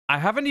I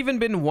haven't even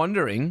been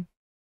wondering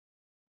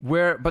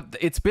where, but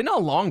it's been a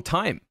long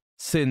time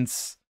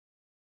since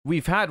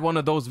we've had one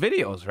of those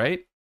videos, right?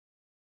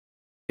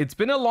 It's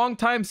been a long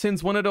time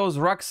since one of those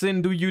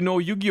Ruxin do you know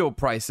Yu-Gi-Oh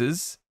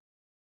prices.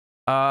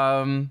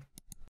 And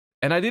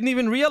I didn't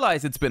even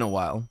realize it's been a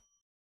while.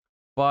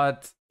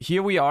 But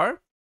here we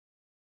are.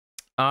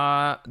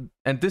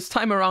 And this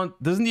time around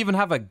doesn't even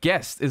have a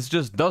guest. It's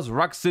just, does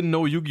Ruxin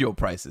know Yu-Gi-Oh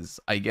prices?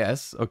 I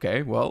guess.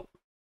 Okay, well.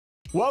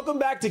 Welcome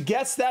back to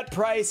Guess That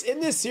Price.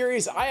 In this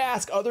series, I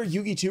ask other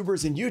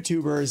Yu-Gi-Tubers and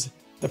YouTubers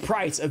the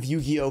price of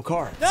Yu-Gi-Oh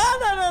cards. No,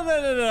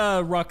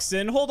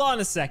 Ruxin, hold on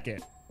a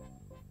second.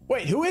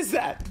 Wait, who is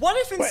that? What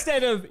if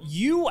instead of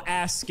you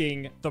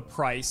asking the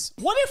price,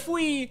 what if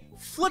we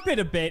flip it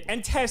a bit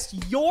and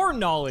test your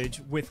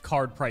knowledge with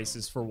card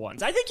prices for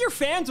once? I think your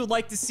fans would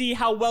like to see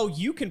how well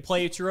you can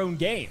play at your own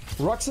game.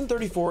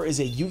 Ruxin34 is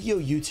a Yu-Gi-Oh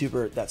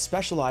YouTuber that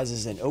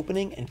specializes in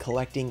opening and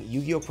collecting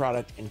Yu-Gi-Oh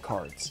product and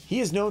cards.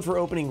 He is known for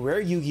opening rare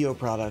Yu-Gi-Oh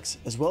products,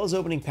 as well as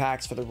opening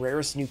packs for the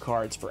rarest new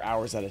cards for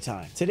hours at a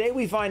time. Today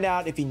we find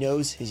out if he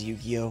knows his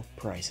Yu-Gi-Oh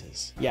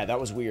prices. Yeah, that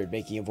was weird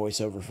making a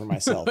voiceover for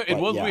myself. It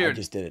was weird. I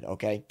just did it,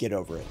 okay? Get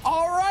over it.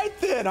 All right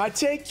then, I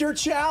take your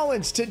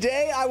challenge.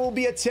 Today I will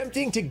be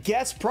attempting to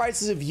guess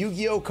prices of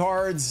Yu-Gi-Oh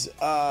cards,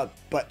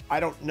 but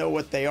I don't know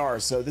what they are,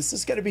 so this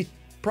is gonna be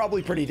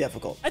probably pretty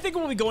difficult. I think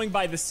we'll be going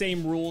by the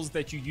same rules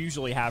that you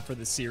usually have for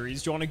the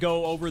series. Do you want to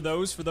go over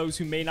those for those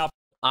who may not?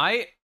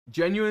 I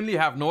genuinely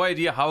have no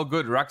idea how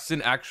good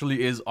Ruxin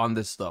actually is on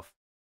this stuff.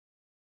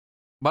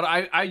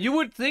 But you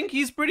would think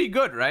he's pretty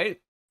good, right?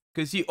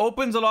 Because he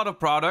opens a lot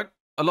of product,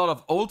 a lot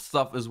of old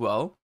stuff as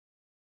well.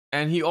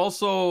 And he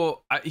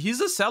also,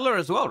 he's a seller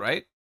as well,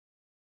 right?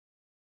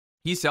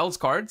 He sells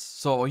cards,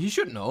 so he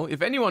should know.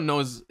 If anyone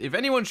knows, if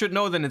anyone should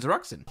know, then it's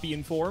Ruxin. Be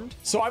informed.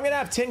 So I'm gonna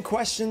have 10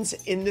 questions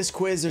in this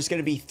quiz. There's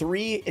gonna be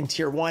 3 in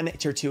tier 1,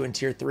 tier 2, and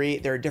tier 3.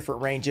 There are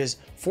different ranges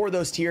for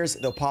those tiers.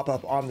 They'll pop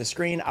up on the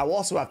screen. I will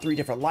also have 3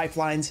 different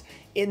lifelines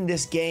in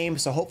this game,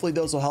 so hopefully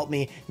those will help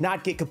me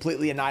not get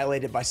completely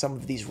annihilated by some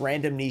of these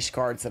random niche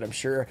cards that I'm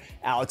sure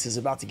Alex is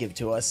about to give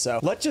to us. So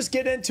let's just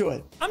get into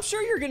it. I'm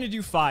sure you're gonna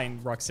do fine,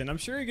 Ruxin. I'm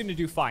sure you're gonna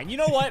do fine. You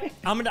know what?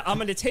 I'm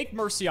gonna take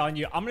mercy on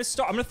you. I'm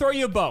gonna throw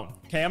you a bone.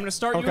 Okay, I'm gonna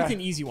start you with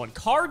an easy one.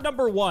 Card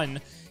number 1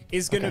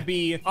 is gonna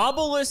be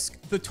Obelisk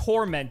the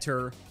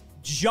Tormentor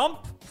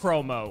Jump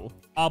promo.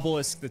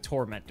 Obelisk the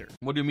Tormentor.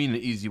 What do you mean the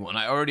easy one?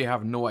 I already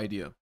have no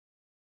idea.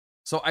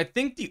 So I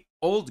think the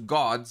old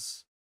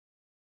gods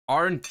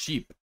aren't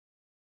cheap.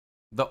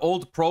 The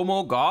old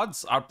promo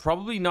gods are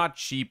probably not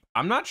cheap.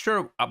 I'm not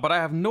sure, but I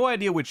have no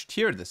idea which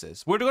tier this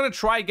is. We're gonna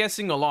try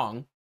guessing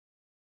along.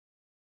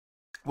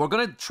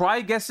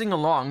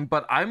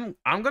 But I'm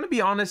gonna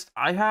be honest.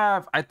 I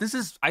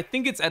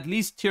think it's at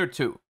least tier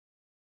 2.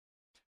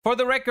 For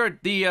the record,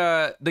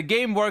 the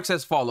game works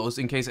as follows.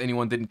 In case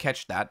anyone didn't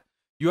catch that,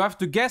 you have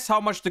to guess how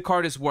much the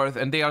card is worth,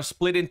 and they are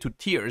split into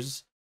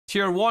tiers.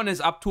 Tier 1 is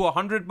up to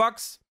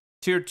 $100.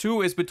 Tier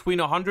 2 is between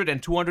 100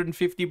 and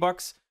 250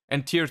 bucks,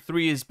 and tier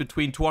 3 is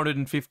between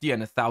 250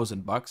 and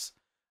 1,000 bucks.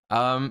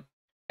 And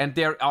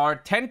there are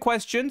 10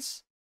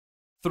 questions.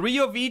 3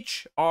 of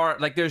each are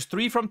like, there's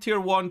 3 from tier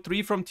 1,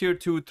 3 from tier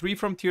 2, 3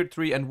 from tier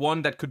 3, and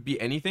 1 that could be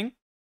anything.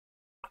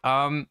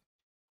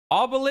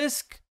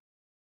 Obelisk,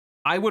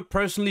 I would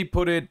personally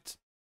put it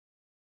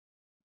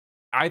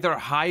either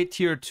high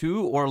tier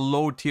 2 or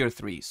low tier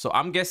 3. So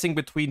I'm guessing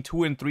between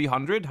 2 and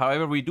 300.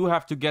 However, we do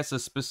have to guess a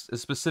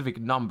specific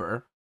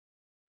number.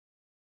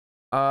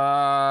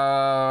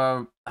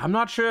 I'm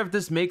not sure if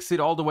this makes it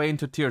all the way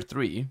into tier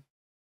 3.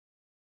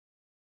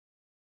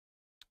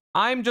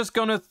 I'm just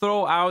gonna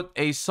throw out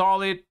a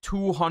solid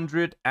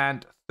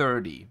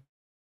 230.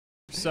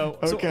 So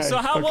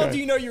how well do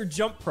you know your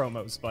jump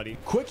promos, buddy?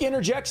 Quick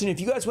interjection.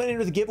 If you guys went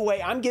into the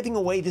giveaway, I'm giving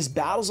away this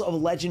Battles of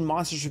Legend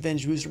Monsters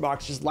Revenge booster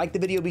box. Just like the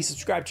video, be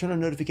subscribed, turn on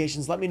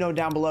notifications. Let me know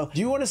down below. Do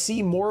you want to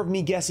see more of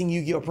me guessing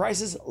Yu-Gi-Oh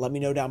prices? Let me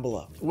know down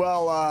below.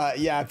 Well,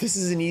 yeah, if this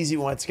is an easy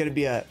one, it's going to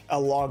be a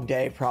long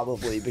day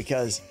probably,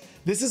 because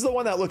this is the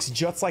one that looks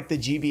just like the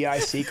GBI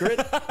secret,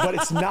 but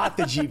it's not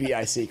the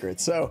GBI secret.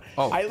 So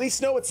I at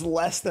least know it's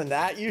less than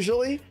that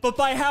usually. But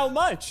by how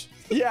much?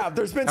 Yeah,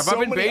 there's been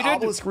so many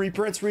Obelisk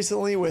reprints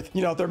recently with,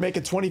 you know, they're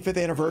making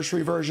 25th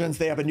anniversary versions.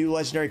 They have a new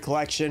Legendary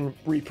Collection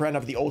reprint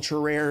of the Ultra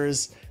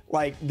Rares.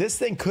 Like, this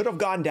thing could have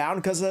gone down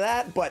because of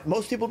that, but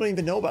most people don't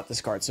even know about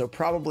this card, so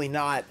probably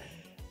not.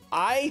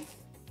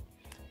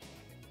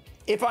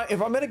 If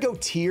I'm gonna go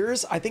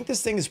tiers, I think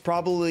this thing is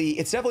probably,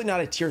 it's definitely not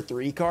a tier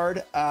 3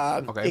 card.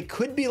 It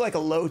could be like a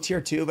low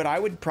tier 2, but I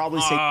would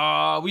probably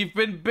say we've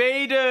been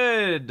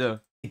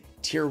baited.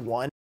 Tier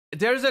 1.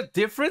 There's a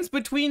difference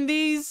between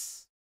these?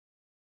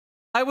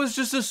 I was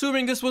just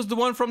assuming this was the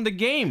one from the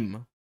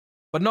game.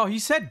 But no, he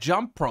said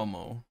jump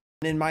promo.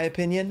 In my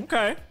opinion.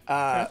 Okay.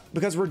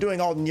 Because we're doing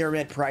all near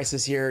mint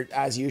prices here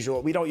as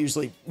usual. We don't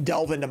usually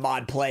delve into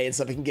mod play and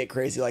stuff. It can get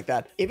crazy like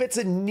that. If it's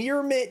a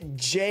near mint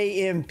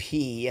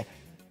JMP,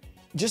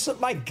 just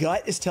my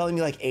gut is telling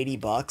me like 80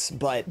 bucks,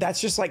 but that's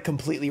just like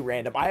completely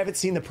random. I haven't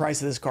seen the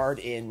price of this card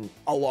in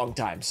a long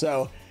time.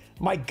 So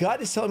My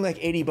gut is telling me like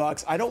 80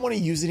 bucks. I don't want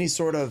to use any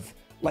sort of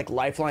like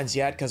lifelines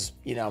yet because,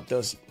 you know,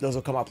 those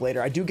will come up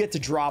later. I do get to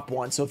drop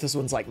one. So if this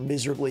one's like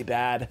miserably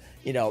bad,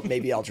 you know,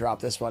 maybe I'll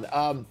drop this one.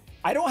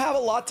 I don't have a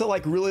lot to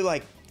like really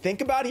like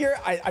think about here.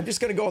 I'm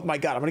just going to go with my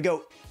gut. I'm going to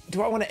go,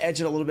 do I want to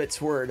edge it a little bit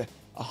toward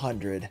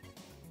 100?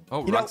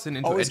 Oh, you know, Ruxin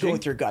into always edging? go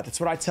with your gut. That's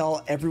what I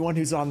tell everyone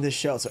who's on this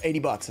show. So 80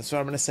 bucks. That's what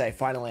I'm going to say.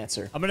 Final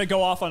answer. I'm going to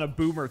go off on a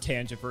boomer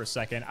tangent for a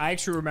second. I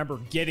actually remember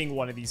getting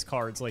one of these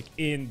cards like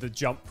in the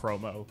jump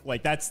promo.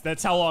 Like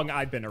that's how long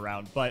I've been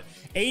around. But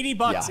 80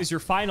 bucks is your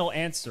final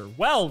answer.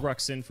 Well,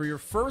 Ruxin, for your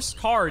first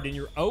card in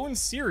your own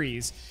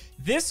series,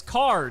 this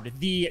card,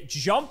 the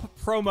jump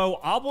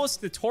promo Obelisk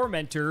the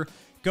Tormentor,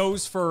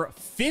 goes for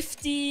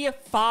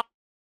 55.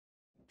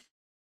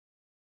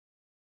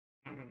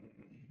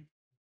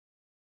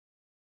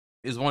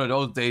 It's one of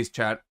those days,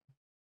 chat.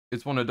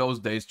 It's one of those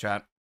days,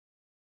 chat.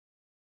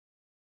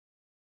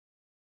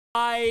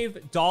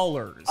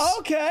 $5.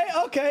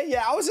 Okay.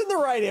 Yeah, I was in the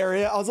right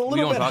area. I was a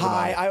little bit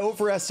high. I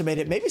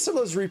overestimated. Maybe some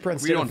of those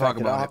reprints didn't affect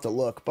it. I'll have to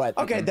look. But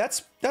okay,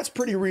 that's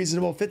pretty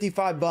reasonable.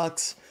 55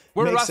 bucks.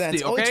 We're makes rusty,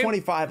 sense. okay? Only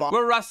 25 off.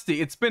 We're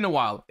rusty. It's been a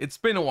while. It's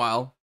been a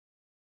while.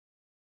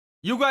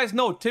 You guys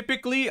know,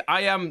 typically,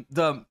 I am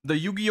the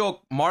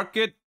Yu-Gi-Oh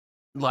market,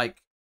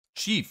 like,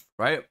 chief,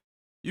 right?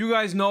 You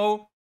guys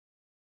know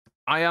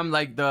I am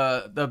like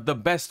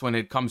the best when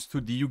it comes to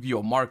the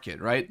Yu-Gi-Oh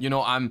market, right? You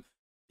know,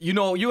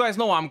 you guys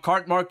know I'm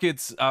Card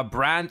Market's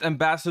brand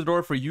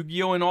ambassador for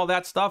Yu-Gi-Oh and all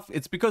that stuff.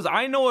 It's because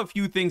I know a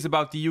few things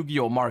about the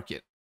Yu-Gi-Oh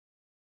market.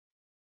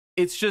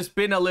 It's just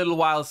been a little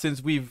while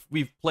since we've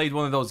played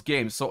one of those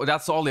games, so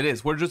that's all it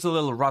is. We're just a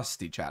little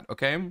rusty, chat,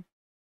 okay?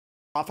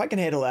 Off, I can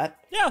handle that.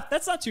 Yeah,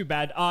 that's not too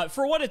bad.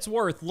 For what it's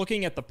worth,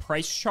 looking at the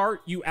price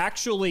chart, you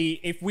actually,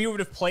 if we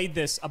would have played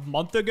this a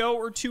month ago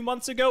or 2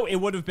 months ago, it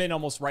would have been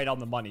almost right on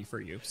the money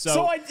for you.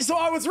 So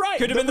I was right.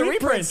 Could have been the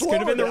reprints. Could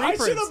have been the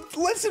reprints. I should have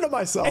listened to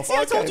myself. And see,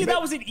 I told you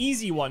that was an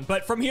easy one,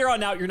 but from here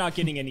on out, you're not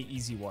getting any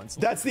easy ones.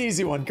 That's the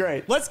easy one.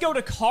 Great. Let's go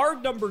to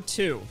card number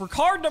 2. For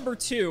card number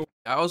 2,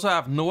 I also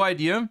have no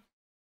idea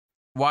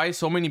why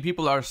so many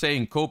people are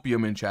saying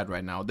copium in chat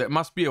right now. There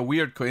must be a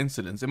weird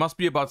coincidence. It must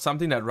be about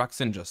something that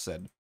Ruxin just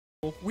said.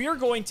 we are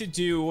going to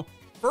do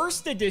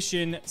first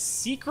edition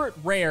secret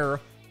rare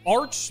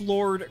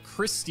Archlord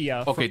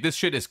Christia. Okay, this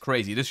shit is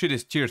crazy. This shit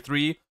is tier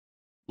 3,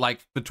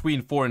 like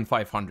between 400 and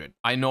 500.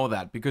 I know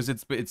that because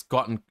it's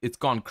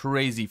gone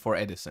crazy for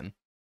Edison.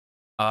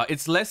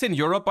 It's less in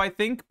Europe, I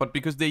think, but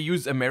because they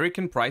use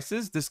American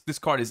prices, this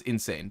card is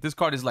insane. This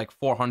card is like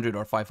 400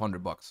 or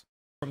 500 bucks.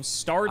 From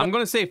start, I'm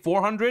gonna say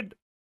 400,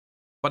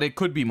 but it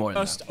could be more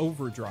than just that.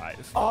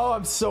 overdrive. Oh,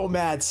 I'm so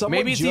mad. Someone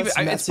Maybe it's just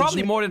even. It's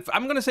probably messaged more than.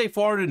 I'm gonna say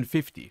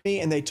 450. me,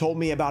 and they told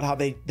me about how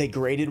they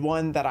graded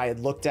one that I had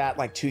looked at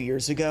like 2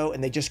 years ago,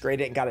 and they just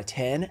graded it and got a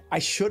 10. I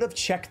should have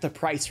checked the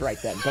price right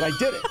then, but I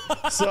didn't.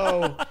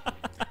 So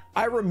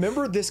I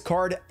remember this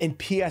card in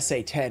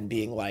PSA 10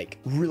 being like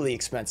really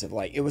expensive.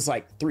 Like it was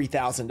like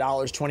 $3,000,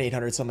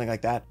 $2,800, something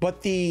like that.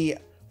 But the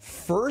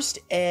first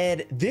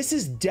ed, this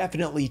is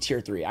definitely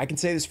tier 3. I can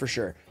say this for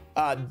sure.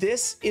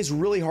 This is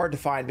really hard to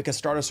find because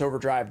Stardust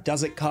Overdrive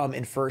doesn't come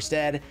in first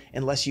ed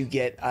unless you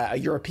get a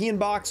European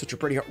box, which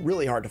are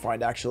really hard to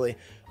find actually,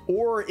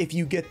 or if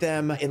you get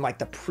them in like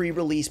the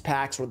pre-release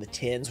packs or the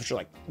tins, which are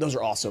like, those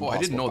are also I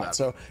didn't know that.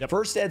 So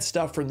first ed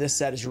stuff from this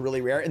set is really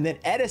rare. And then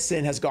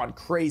Edison has gone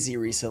crazy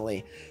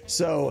recently.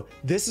 So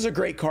this is a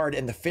great card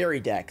in the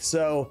fairy deck.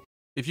 So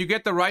if you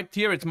get the right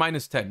tier, it's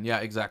 -10. Yeah,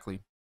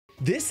 exactly.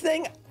 this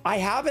thing, I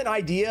have an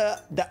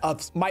idea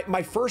of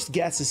my first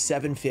guess is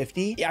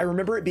 750. I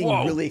remember it being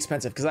really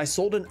expensive because I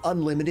sold an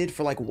unlimited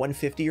for like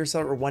 150 or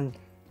something, or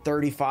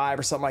 135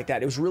 or something like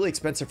that. It was really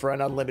expensive for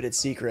an unlimited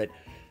secret.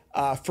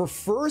 For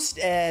first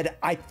ed,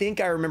 I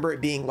think I remember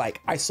it being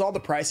like, I saw the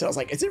price and I was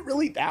like, is it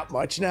really that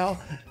much now?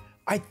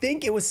 I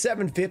think it was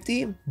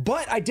 750,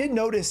 but I did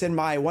notice in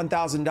my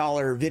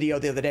 $1,000 video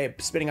the other day,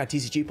 spinning on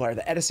TCG Player,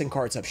 the Edison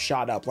cards have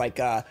shot up. Like,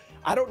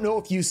 I don't know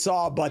if you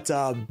saw, but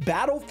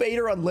Battle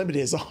Fader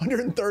Unlimited is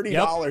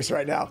 $130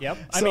 right now. Yep.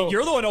 So, I mean,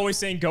 you're the one always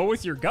saying go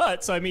with your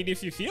gut. So I mean,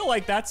 if you feel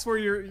like that's where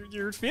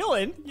you're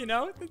feeling, you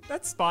know,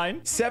 that's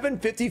fine.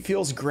 750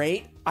 feels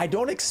great. I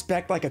don't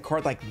expect like a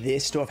card like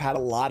this to have had a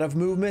lot of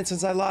movement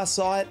since I last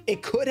saw it.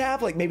 It could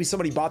have, like maybe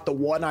somebody bought the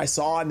one I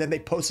saw and then they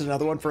posted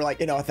another one for like,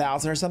 you know,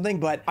 1,000 or something,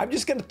 but I'm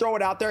just gonna throw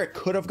it out there. It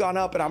could have gone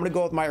up, and I'm gonna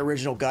go with my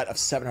original gut of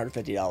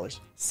 $750.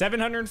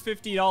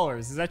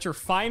 $750. Is that your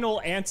final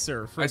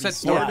answer for I the said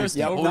Stardust Stardust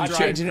not Overdrive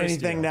changing Christia?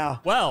 anything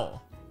now.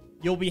 Well,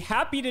 you'll be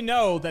happy to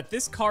know that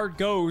this card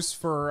goes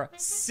for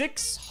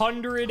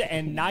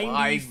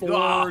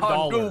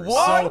 $694.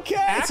 What? So Okay,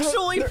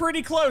 actually so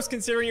pretty close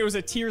considering it was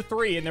a tier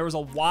 3 and there was a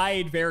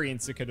wide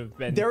variance it could have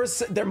been. There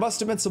must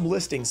have been some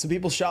listings. So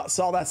people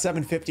saw that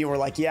 750 and were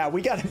like, yeah,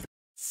 we got it.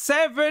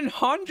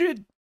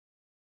 700.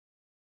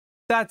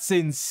 That's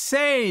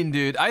insane,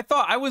 dude.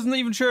 I wasn't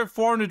even sure if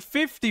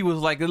 450 was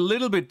like a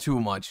little bit too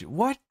much.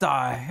 What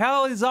the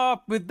hell is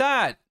up with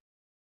that?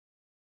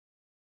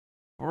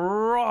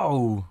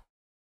 Bro.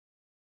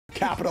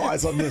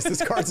 capitalize on this.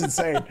 This card's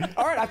insane.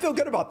 All right, I feel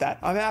good about that.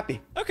 I'm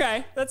happy.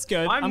 Okay, that's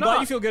good. I'm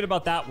glad you feel good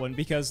about that one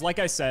because, like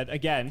I said,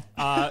 again,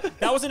 that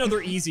was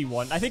another easy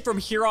one. I think from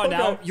here on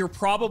out, you're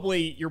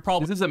probably.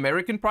 Is this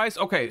American price?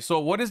 Okay, so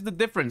what is the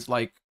difference?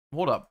 Like,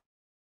 hold up.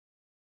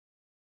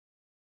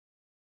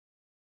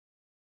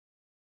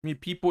 Me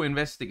people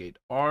investigate.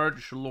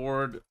 Arch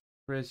Lord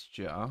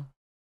Christia.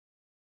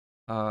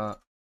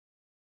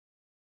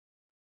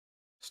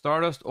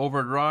 Stardust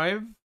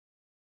Overdrive.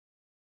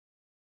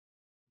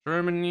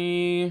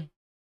 Germany.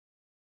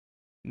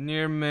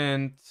 Near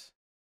mint.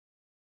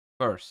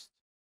 First.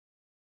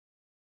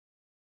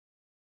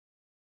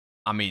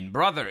 I mean,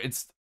 brother,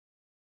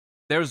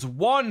 there's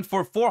one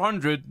for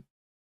 400,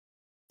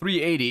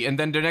 380, and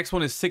then the next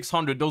one is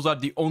 600. Those are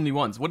the only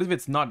ones. What if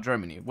it's not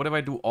Germany? What if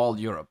I do all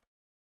Europe?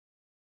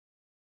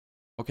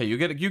 Okay, you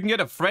can get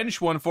a French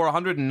one for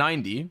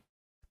 190.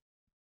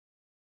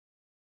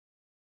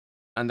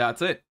 And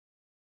that's it.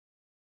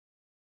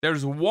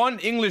 There's one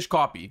English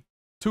copy.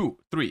 2,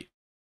 3.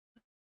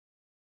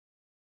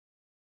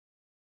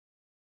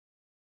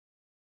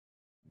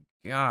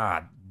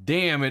 God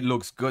damn, it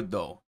looks good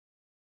though.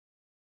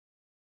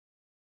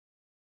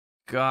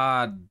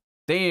 God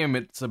damn,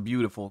 it's a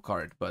beautiful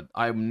card, but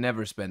I'm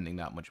never spending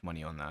that much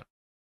money on that.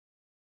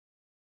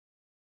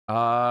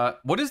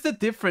 What is the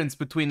difference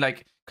between,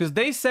 like, because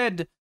they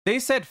said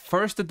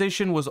first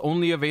edition was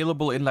only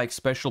available in like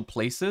special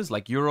places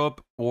like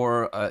Europe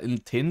or in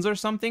tins or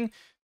something.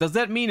 Does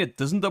that mean it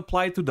doesn't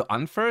apply to the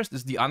unfirst?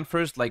 Is the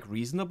unfirst like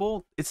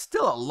reasonable? It's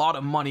still a lot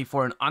of money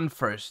for an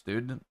unfirst,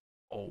 dude.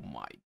 Oh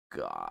my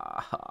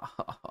god.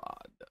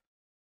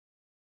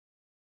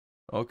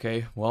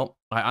 Okay, well,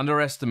 I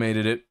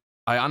underestimated it.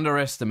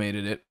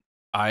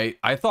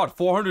 I thought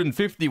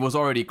 450 was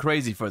already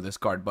crazy for this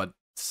card, but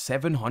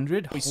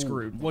 700? We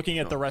screwed. Looking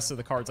at the rest of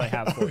the cards I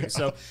have for you.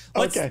 So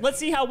let's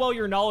see how well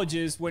your knowledge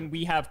is when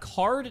we have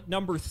card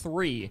number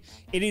 3.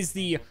 It is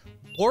the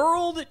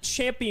World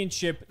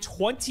Championship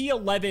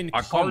 2011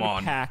 card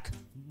pack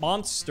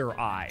Monster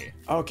Eye.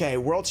 Okay,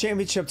 World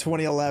Championship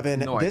 2011.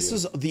 This idea.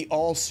 is the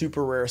all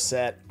super rare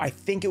set. I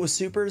think it was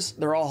supers.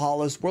 They're all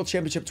hollows. World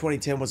Championship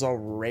 2010 was all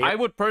rare. I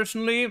would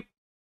personally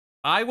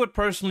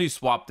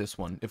swap this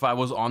one if I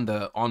was on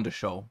the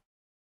show.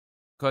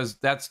 Because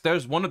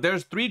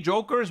there's 3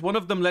 jokers. One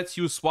of them lets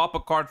you swap a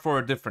card for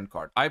a different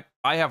card. I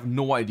have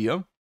no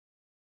idea.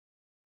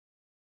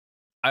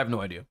 I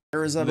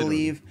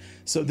believe.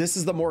 So this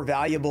is the more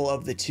valuable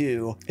of the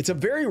 2. It's a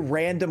very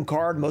random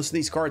card. Most of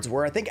these cards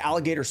were. I think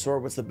Alligator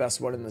Sword was the best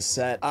one in the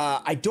set.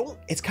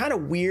 It's kind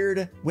of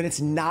weird when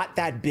it's not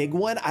that big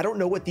one. I don't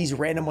know what these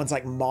random ones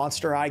like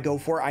Monster Eye go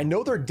for. I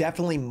know they're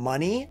definitely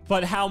money.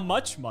 But how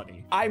much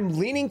money? I'm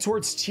leaning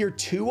towards tier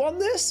 2 on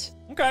this.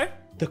 Okay.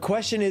 The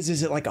question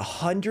is it like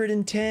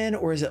 110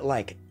 or is it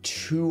like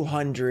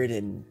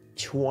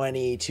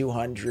 220,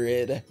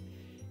 200?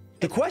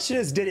 The question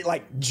is, did it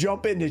like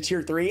jump into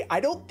tier 3? I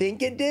don't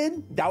think it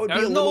did. That would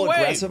be a little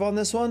aggressive on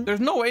this one.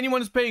 There's no way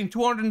anyone's paying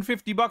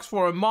 $250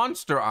 for a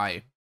Monster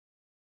Eye.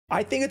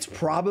 I think it's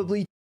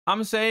probably...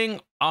 I'm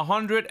saying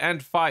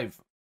 105.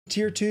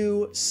 Tier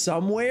 2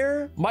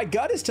 somewhere. My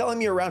gut is telling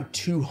me around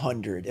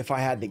 200 if I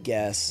had to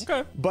guess.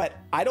 Okay. But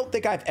I don't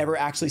think I've ever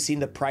actually seen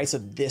the price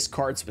of this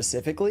card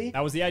specifically.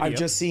 That was the idea. I've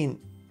just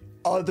seen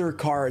other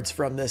cards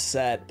from this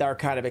set that are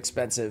kind of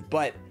expensive,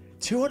 but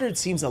 200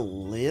 seems a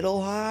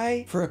little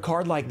high for a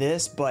card like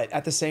this, but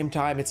at the same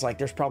time, it's like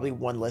there's probably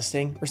one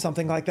listing or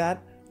something like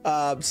that.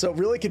 So it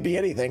really could be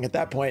anything at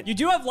that point. You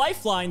do have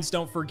lifelines,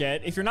 don't forget.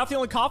 If you're not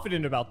feeling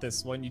confident about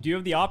this one, you do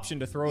have the option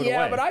to throw it away.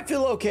 Yeah, but I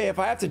feel okay. If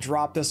I have to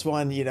drop this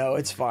one, you know,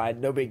 it's fine.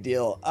 No big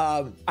deal.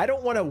 I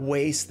don't want to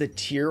waste the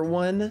tier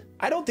 1.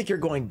 I don't think you're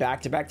going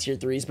back-to-back tier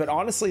 3s, but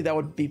honestly, that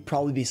would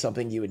probably be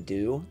something you would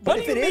do. But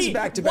if it is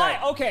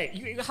back-to-back...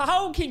 Okay,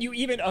 how can you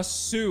even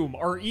assume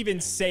or even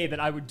say that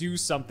I would do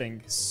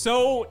something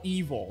so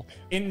evil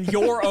in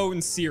your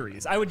own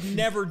series? I would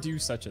never do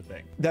such a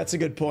thing. That's a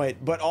good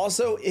point. But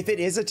also, if it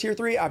is a tier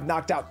 3, I've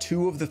knocked out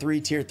 2 of the 3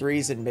 tier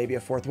 3s and maybe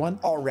a 4th one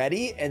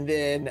already, and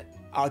then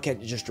I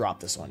can just drop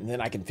this one and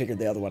then I can figure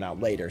the other one out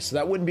later. So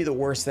that wouldn't be the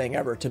worst thing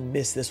ever to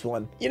miss this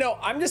one. You know,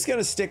 I'm just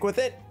gonna stick with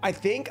it. I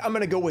think I'm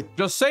gonna go with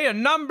just say a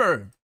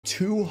number.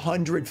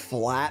 200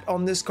 flat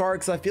on this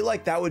card, because I feel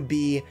like that would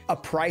be a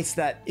price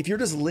that if you're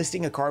just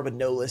listing a card with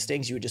no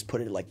listings, you would just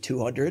put it at like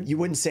 200. You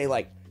wouldn't say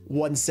like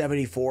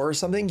 174 or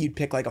something. You'd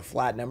pick like a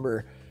flat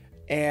number.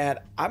 And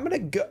I'm gonna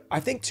go, I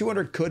think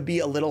 200 could be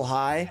a little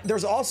high.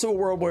 There's also a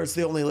world where it's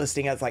the only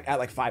listing at like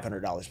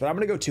 $500, but I'm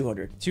gonna go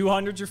 200.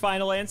 200's your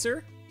final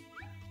answer?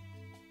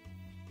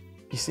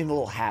 You seem a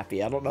little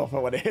happy. I don't know if I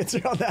want to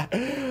answer on that.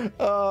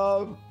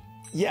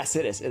 Yes,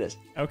 it is.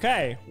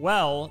 Okay,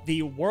 well,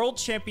 the World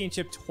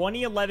Championship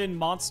 2011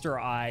 Monster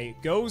Eye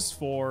goes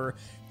for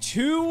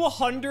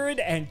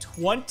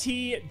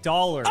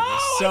 $220.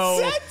 Oh, so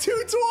I said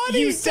 220.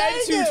 You said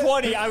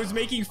 220. I was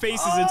making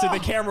faces into the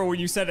camera when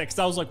you said it because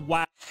I was like,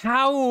 wow.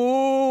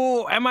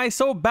 How am I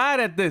so bad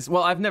at this?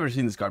 Well, I've never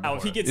seen this card before. Now,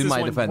 if he gets this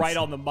one right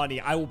on the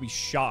money, I will be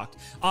shocked.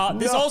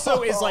 This No.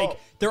 also is like,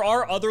 there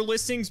are other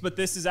listings, but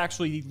this is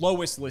actually the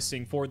lowest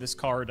listing for this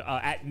card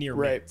at near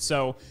mint.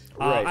 So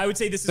I would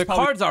say this is the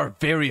probably cards are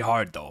very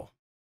hard, though.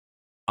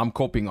 I'm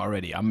coping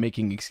already. I'm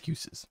making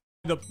excuses.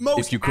 the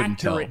most you couldn't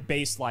accurate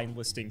baseline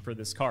listing for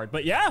this card.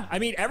 But yeah, I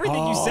mean,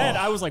 everything you said,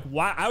 I was like,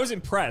 wow, I was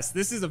impressed.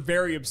 This is a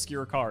very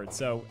obscure card,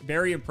 so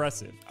very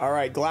impressive. All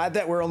right, glad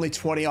that we're only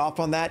 20 off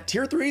on that.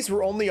 Tier 3s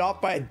were only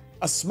off by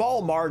a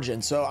small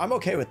margin, so I'm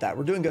okay with that.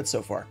 We're doing good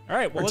so far. All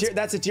right, well,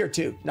 that's a tier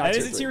 2. Not that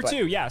tier is a 3, tier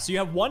 2, yeah. So you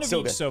have one of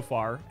each so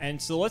far,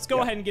 and so let's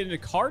go ahead and get into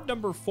card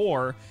number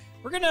 4.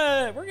 We're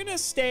gonna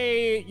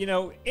stay, you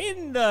know,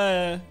 in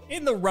the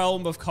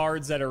realm of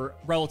cards that are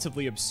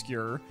relatively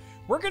obscure.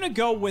 We're gonna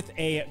go with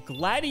a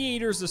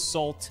Gladiator's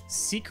Assault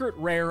Secret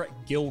Rare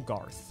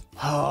Gilgarth.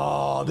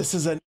 Oh, this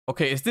is a...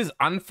 Okay, is this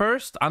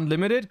unfirst,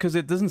 unlimited? Because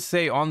it doesn't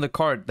say on the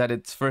card that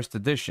it's first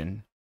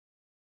edition.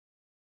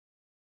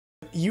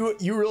 You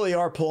really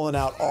are pulling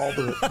out all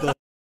the...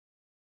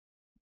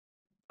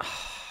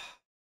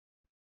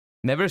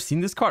 Never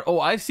seen this card?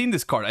 Oh, I've seen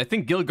this card. I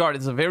think Gilgard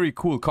is a very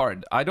cool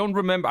card. I don't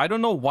remember. I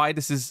don't know why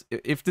this is...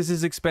 If this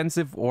is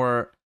expensive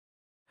or...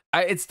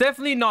 it's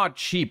definitely not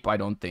cheap, I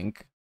don't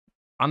think.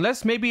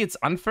 Unless maybe it's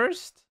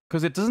unfirst,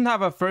 because it doesn't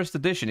have a first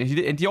edition.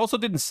 And he also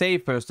didn't say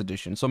first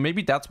edition, so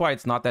maybe that's why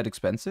it's not that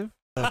expensive.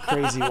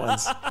 Crazy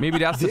ones. Maybe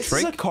that's the trick. This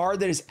is a card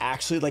that is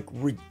actually like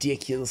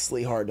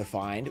ridiculously hard to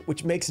find,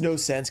 which makes no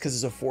sense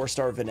because it's a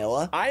 4-star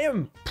vanilla. I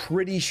am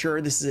pretty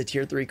sure this is a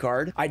tier 3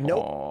 card. I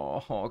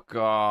know. Oh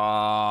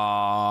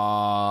God.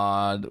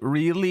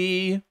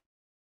 Really?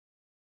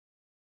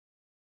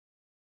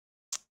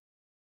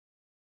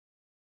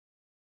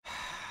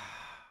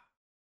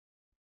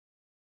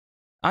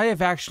 I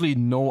have actually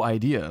no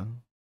idea.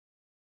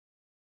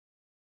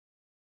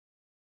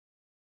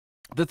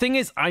 The thing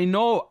is, I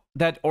know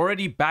that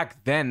already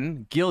back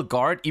then,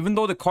 Gilgard, even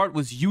though the card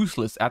was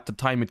useless at the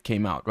time it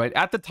came out, right?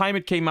 At the time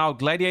it came out,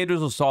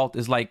 Gladiator's Assault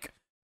is like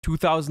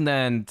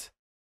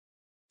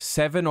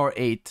 2007 or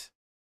 8.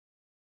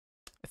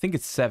 I think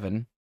it's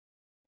 7.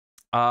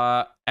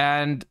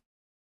 And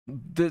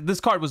this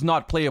card was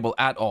not playable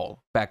at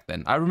all back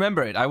then. I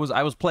remember it. I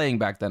was playing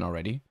back then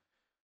already.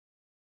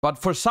 But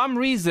for some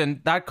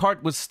reason, that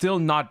card was still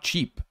not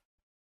cheap.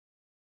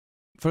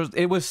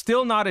 It was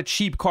still not a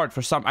cheap card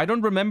for some... I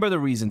don't remember the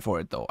reason for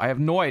it, though. I have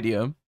no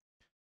idea.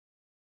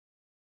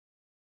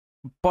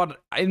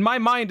 But in my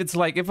mind, it's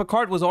like, if a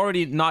card was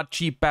already not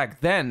cheap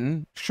back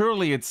then,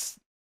 surely it's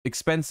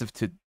expensive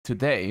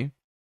today.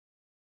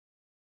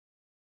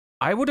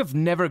 I would have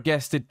never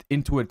guessed it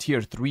into a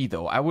tier 3,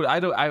 though.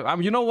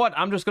 You know what?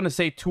 I'm just going to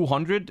say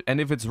 200, and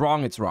if it's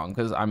wrong, it's wrong.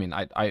 Because, I mean,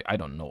 I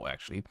don't know,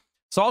 actually.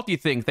 Salty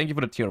Thing, thank you for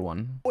the tier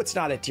 1. Oh, it's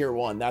not a tier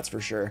 1, that's for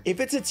sure. If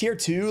it's a tier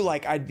 2,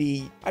 like I'd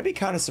be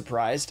kind of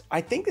surprised.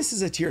 I think this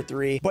is a tier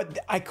 3, but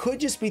I could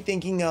just be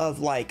thinking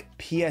of like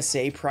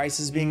PSA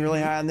prices being really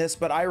high on this.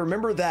 But I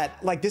remember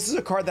that like this is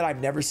a card that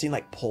I've never seen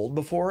like pulled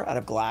before out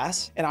of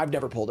glass, and I've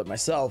never pulled it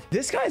myself.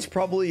 This guy's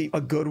probably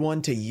a good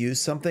one to use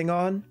something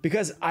on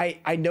because I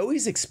know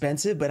he's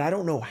expensive, but I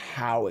don't know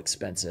how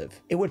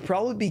expensive. It would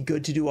probably be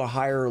good to do a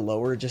higher or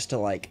lower just to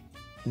like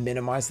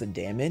minimize the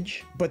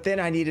damage. But then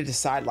I need to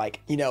decide, like,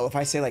 you know, if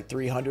I say like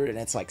 300 and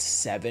it's like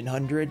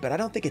 700, but I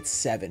don't think it's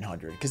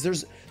 700 because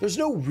there's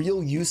no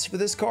real use for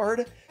this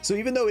card. So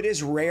even though it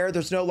is rare,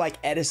 there's no like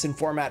Edison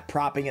format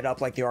propping it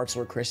up like the Arch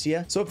Lord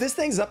Christia. So if this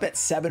thing's up at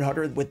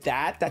 700 with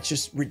that's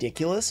just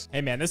ridiculous. Hey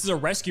man, this is a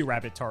Rescue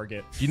Rabbit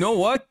target. You know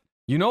what?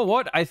 You know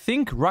what? I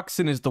think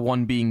Ruxin is the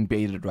one being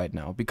baited right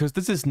now because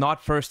this is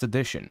not first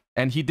edition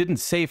and he didn't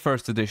say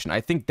first edition.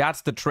 I think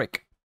that's the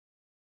trick.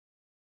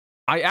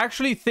 I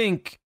actually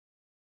think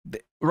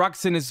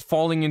Ruxin is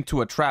falling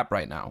into a trap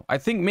right now. I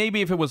think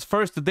maybe if it was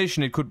first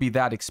edition, it could be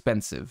that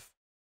expensive.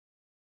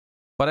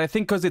 But I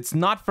think because it's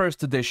not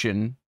first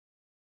edition,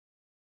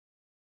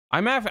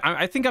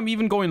 I think I'm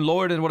even going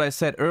lower than what I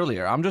said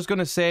earlier. I'm just going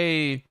to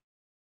say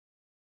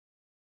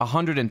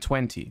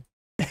 120.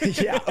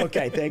 Yeah,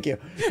 okay, thank you.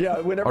 Yeah,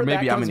 whenever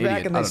that comes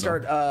back and they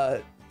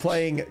start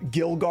playing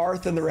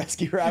Gilgarth and the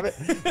Rescue Rabbit,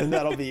 then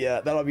that'll be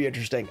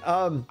interesting.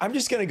 I'm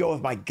just gonna go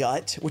with my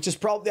gut, which is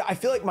probably, I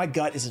feel like my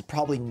gut is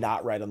probably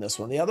not right on this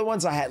one. The other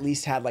ones I at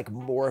least had like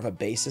more of a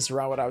basis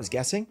around what I was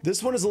guessing.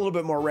 This one is a little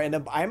bit more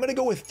random. I'm gonna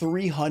go with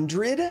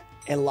 300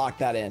 and lock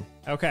that in.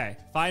 Okay,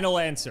 final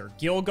answer.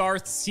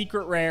 Gilgarth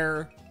Secret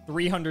Rare,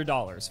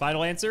 $300.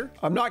 Final answer?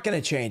 I'm not going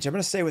to change. I'm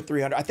going to stay with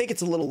 300. I think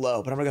it's a little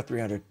low, but I'm going to go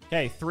 300.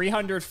 Okay,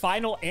 300.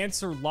 Final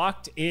answer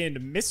locked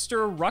in.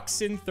 Mr.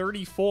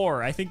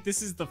 Ruxin34. I think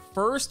this is the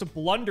first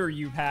blunder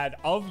you've had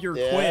of your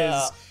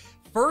quiz.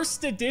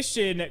 First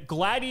edition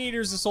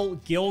Gladiator's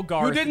Assault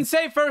Gilgarth. You didn't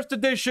say first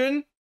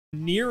edition.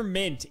 Near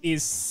mint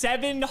is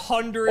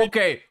 700.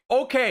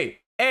 Okay.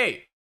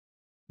 Hey.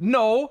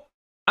 No.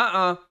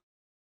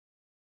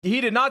 He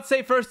did not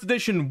say first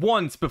edition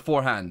once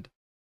beforehand.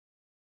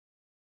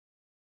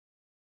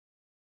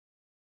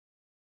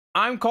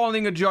 I'm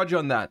calling a judge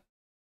on that.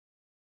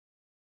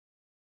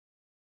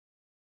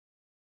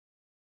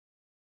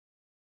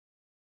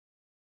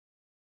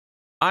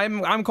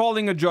 I'm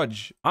calling a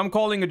judge. I'm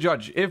calling a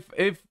judge.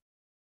 If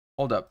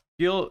hold up.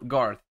 Gil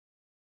Garth.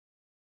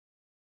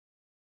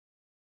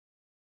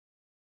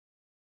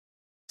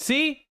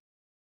 See?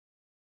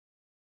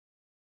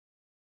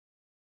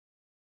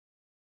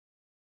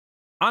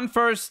 On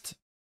first.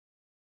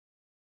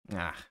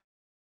 Ah.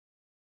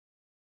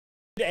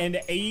 And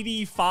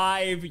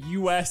 $85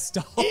 US.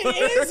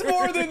 It is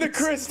more than the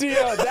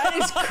Christia. That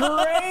is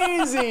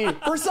crazy.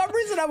 For some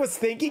reason, I was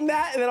thinking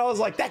that, and then I was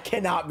like, that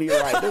cannot be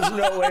right. There's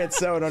no way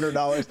it's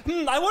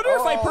 $700. I wonder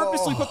if I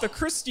purposely put the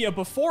Christia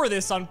before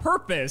this on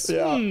purpose.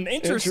 Yeah.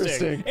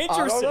 Interesting. I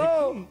don't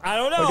know. I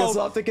don't know. I guess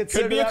I'll have to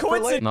consider Could be a that for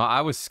coincidence. later. No,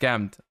 I was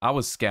scammed. I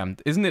was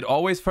scammed. Isn't it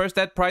always first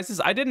at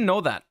prices? I didn't know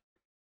that.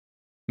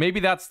 Maybe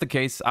that's the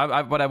case,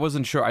 but I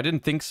wasn't sure. I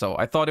didn't think so.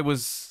 I thought it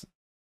was...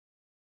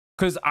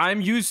 Because I'm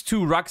used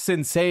to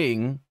Ruxin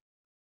saying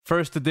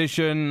first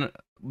edition,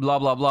 blah,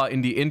 blah, blah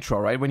in the intro,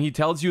 right? When he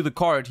tells you the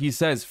card, he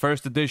says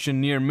first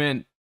edition near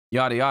mint,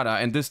 yada, yada.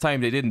 And this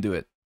time they didn't do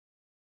it.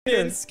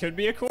 Could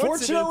be a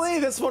coincidence. Fortunately,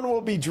 this one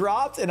will be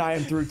dropped, and I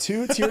am through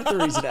 2 tier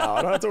 3s now.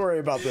 I don't have to worry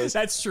about this.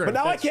 That's true. But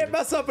now I That's can't true.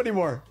 mess up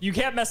anymore. You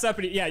can't mess up.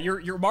 Yeah,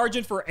 your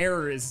margin for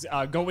error is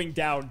going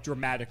down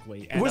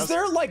dramatically. And Was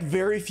there like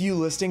very few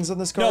listings on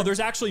this card? No, there's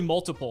actually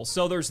multiple.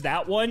 So there's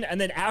that one, and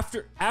then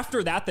after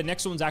that, the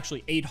next one's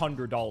actually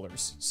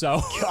 $800.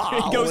 So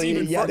it goes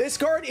even yeah, further. this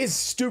card is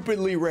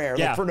stupidly rare,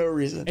 like, for no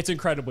reason. It's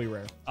incredibly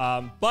rare.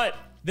 But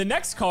the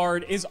next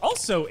card is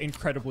also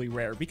incredibly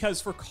rare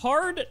because for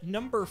card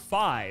number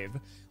 5,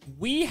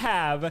 we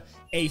have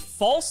a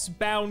false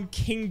bound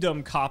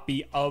kingdom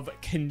copy of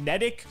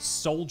Kinetic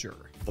Soldier.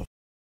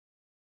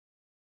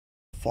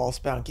 False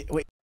bound.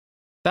 Wait,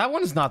 That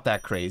one's not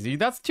that crazy.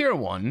 That's tier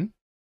 1.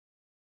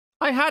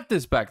 I had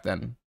this back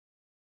then.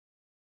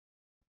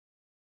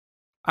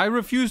 I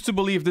refuse to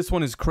believe this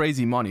one is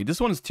crazy money. This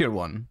one is tier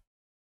 1.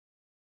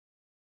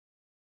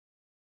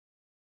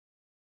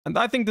 And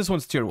I think this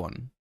one's tier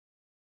 1.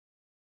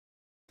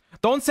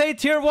 Don't say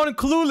tier 1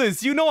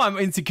 clueless. You know I'm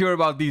insecure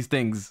about these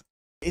things.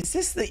 is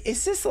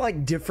this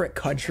like different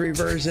country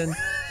version?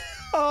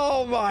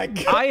 Oh my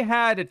god. I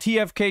had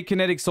TFK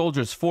Kinetic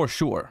Soldiers for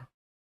sure.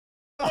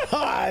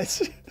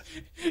 Gosh.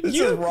 This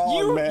is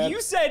wrong, man.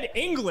 You said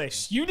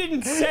English. You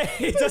didn't say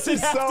it doesn't is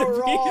have so to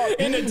wrong.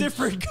 be in a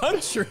different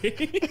country.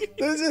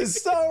 This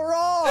is so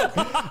wrong.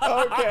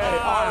 Okay,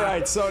 all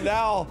right. So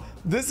now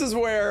this is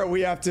where we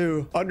have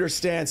to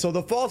understand. So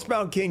the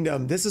Falsebound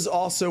Kingdom, this is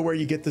also where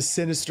you get the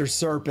Sinister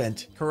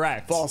Serpent.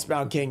 Correct.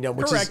 Falsebound Kingdom,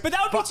 which Correct. is But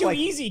that would be too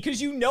easy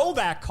because you know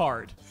that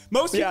card.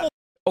 Most people.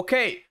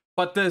 Okay,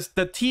 but the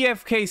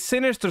TFK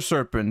Sinister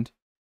Serpent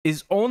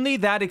is only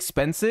that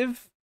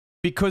expensive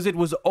because it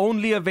was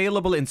only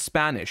available in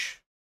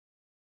Spanish.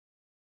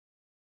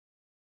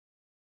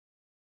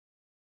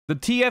 The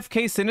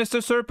TFK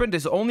Sinister Serpent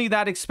is only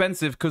that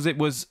expensive because it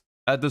was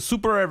the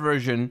super rare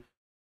version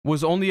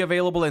was only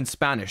available in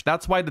Spanish.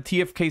 That's why the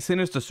TFK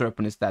Sinister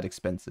Serpent is that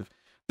expensive.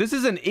 This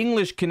is an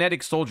English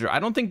Kinetic Soldier. I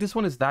don't think this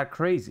one is that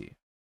crazy.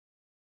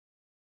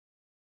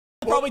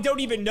 Probably don't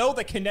even know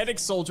that Kinetic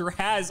Soldier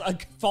has a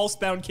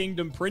Falsebound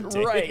Kingdom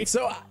printing. Right.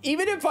 So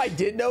even if I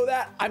did know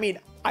that, I mean,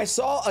 I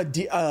saw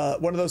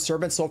one of those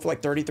serpents sold for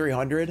like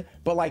 3,300,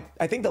 but like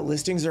I think the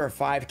listings are at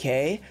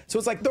 5K. So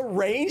it's like the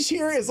range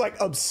here is like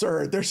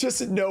absurd. There's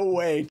just no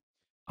way.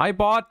 I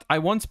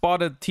once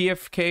bought a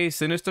TFK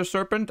Sinister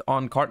Serpent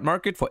on Cart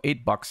Market for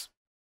 $8.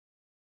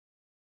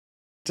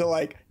 To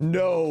like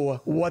know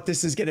what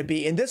this is going to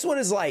be. And this one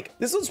is like,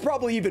 this one's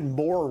probably even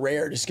more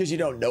rare just because you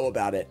don't know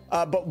about it.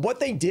 But what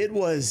they did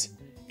was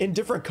in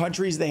different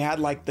countries, they had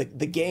like the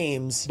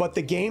games, but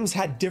the games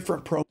had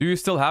different promos Do you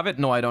still have it?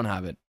 No, I don't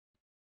have it.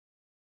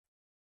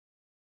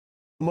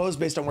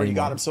 based on where you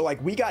got them. So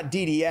like we got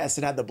DDS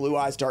and had the Blue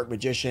Eyes Dark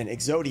Magician,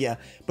 Exodia,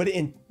 but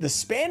in the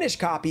Spanish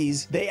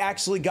copies, they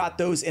actually got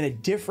those in a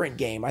different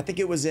game. I think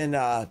it was in,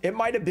 it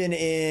might've been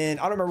in,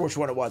 I don't remember which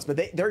one it was, but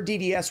their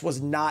DDS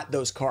was not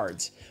those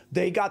cards.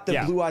 They got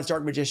the Blue Eyes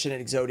Dark Magician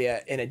and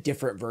Exodia in a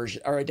different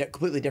version, or a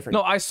completely different.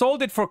 No, I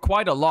sold it for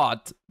quite a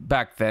lot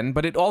back then,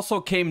 but it also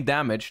came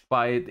damaged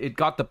by, it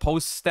got the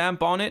post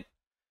stamp on it.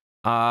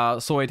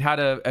 So it had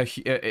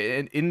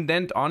an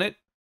indent on it.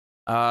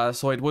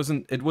 So it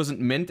wasn't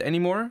mint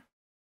anymore.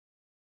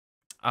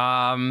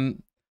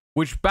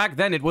 Which back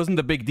then it wasn't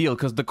a big deal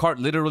because the card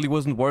literally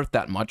wasn't worth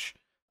that much.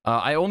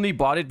 I only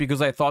bought it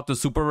because I thought the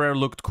super rare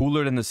looked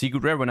cooler than the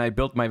secret rare when I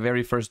built my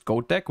very first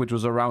goat deck, which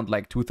was around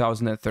like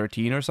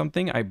 2013 or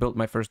something. I built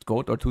my first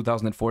goat, or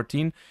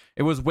 2014.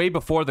 It was way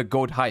before the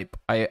goat hype.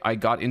 I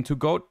got into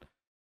goat,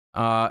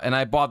 and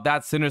I bought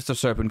that Sinister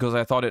Serpent because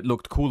I thought it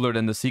looked cooler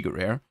than the secret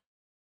rare.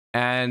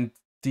 And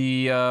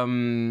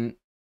the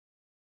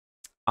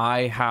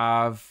I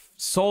have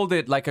sold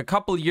it like a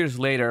couple years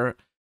later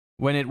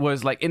when it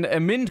was like in a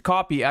mint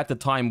copy at the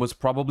time was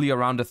probably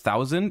around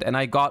 1,000, and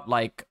I got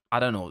like, I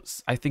don't know,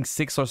 I think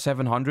 600 or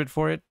 700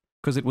 for it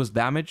because it was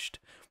damaged,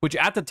 which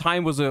at the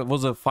time was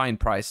a fine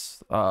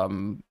price.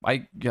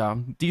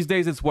 These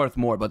days it's worth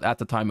more, but at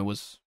the time it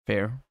was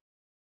fair.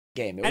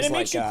 game. And it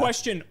makes you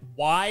question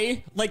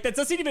why. Like, that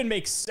doesn't even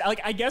make sense.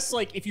 Like, I guess,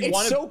 like, if you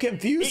want to... It's so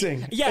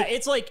confusing.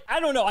 It's like, I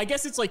don't know. I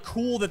guess it's, like,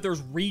 cool that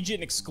there's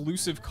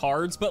region-exclusive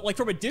cards, but, like,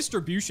 from a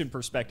distribution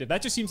perspective,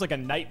 that just seems like a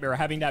nightmare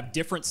having to have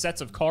different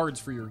sets of cards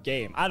for your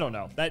game. I don't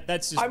know.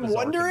 That's just I'm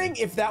wondering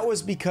if that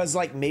was because,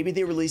 like, maybe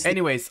they released...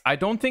 Anyways, I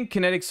don't think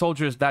Kinetic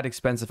Soldier is that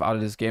expensive out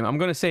of this game. I'm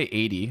going to say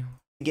 80.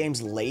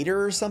 Games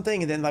later or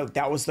something, and then like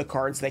that was the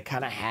cards they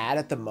kind of had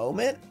at the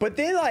moment. But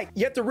then like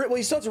you have to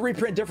you still have to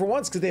reprint different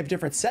ones because they have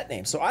different set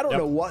names. So I don't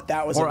know what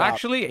that was or about.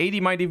 Actually 80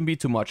 might even be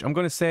too much. I'm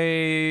gonna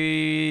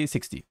say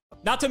 60.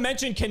 Not to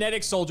mention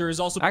Kinetic Soldier is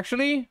also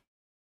actually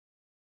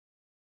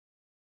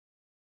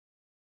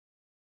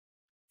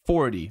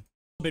 40.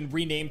 been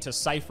renamed to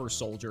Cypher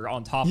Soldier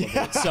on top of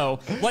it. So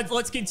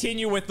let's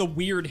continue with the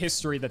weird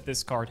history that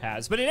this card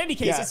has. But in any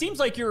case, it seems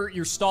like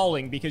you're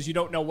stalling because you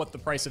don't know what the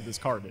price of this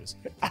card is.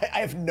 I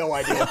have no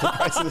idea what the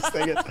price of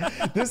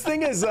this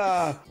thing is.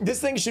 This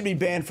thing should be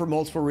banned for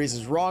multiple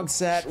reasons. Wrong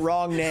set,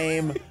 wrong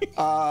name,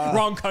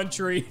 wrong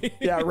country.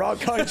 Yeah, wrong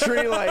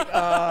country.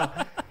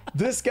 Like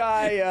this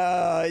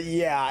guy,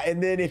 yeah.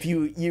 And then if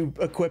you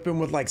equip him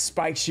with like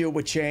Spike Shield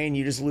with chain,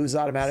 you just lose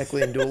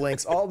automatically in Duel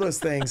Links. All those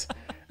things.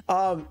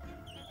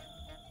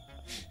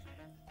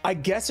 I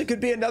guess it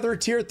could be another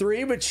tier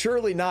 3, but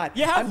surely not.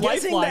 You have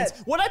lifelines.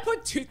 Would I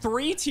put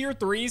 3 tier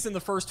 3s in the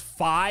first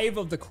 5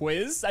 of the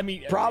quiz? I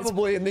mean,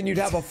 probably, and then you'd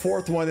have a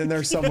 4th one in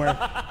there somewhere.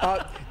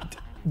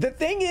 The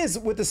thing is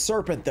with the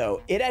Serpent,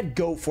 though, it had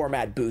GOAT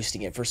format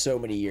boosting it for so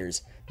many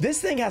years. This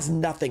thing has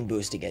nothing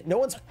boosting it. No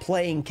one's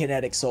playing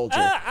Kinetic Soldier.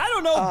 I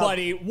don't know,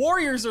 buddy.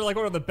 Warriors are like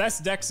one of the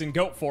best decks in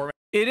GOAT format.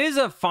 It is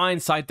a fine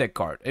side deck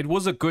card. It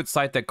was a good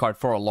side deck card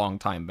for a long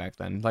time back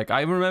then. Like,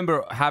 I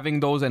remember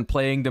having those and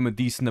playing them a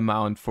decent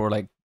amount for,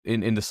 like,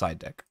 in the side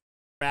deck.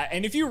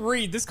 And if you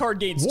read, this card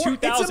gains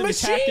 2,000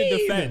 attack and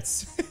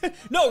defense.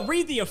 No,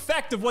 read the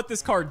effect of what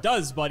this card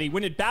does, buddy.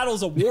 When it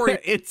battles a warrior,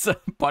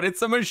 but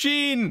it's a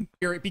machine.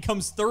 It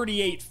becomes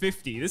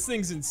 3850. This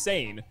thing's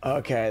insane.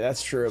 Okay,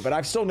 that's true, but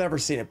I've still never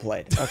seen it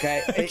played.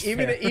 Okay,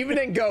 even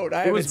in GOAT,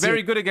 it was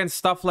very good against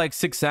stuff like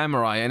Six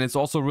Samurai, and it's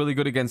also really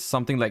good against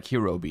something like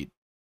Hero Beat.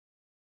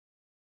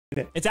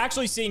 It's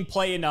actually seeing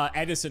play in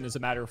Edison, as a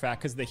matter of fact,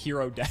 because the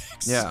hero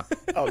decks. Yeah.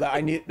 Oh,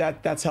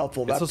 that's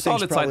helpful. It's that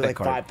thing's probably like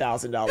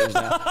 $5,000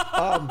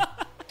 now.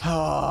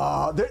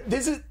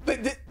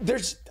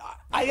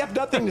 I have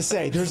nothing to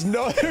say. There's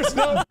no.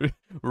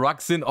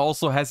 Ruxin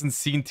also hasn't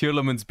seen tier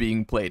limits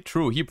being played.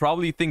 True, he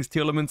probably thinks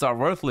tier limits are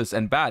worthless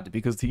and bad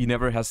because he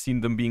never has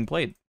seen them being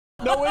played.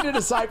 No way to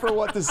decipher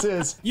what this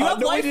is. You have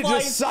no way to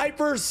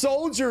decipher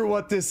Soldier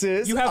what this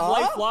is. You have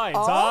lifelines.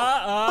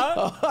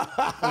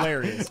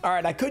 Hilarious. All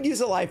right, I could use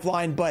a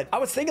lifeline, but I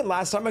was thinking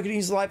last time I could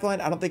use a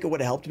lifeline, I don't think it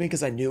would have helped me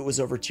because I knew it was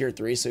over tier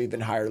 3, so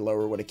even higher or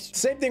lower would have...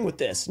 Same thing with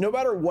this. No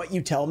matter what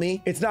you tell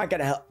me, it's not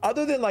going to help.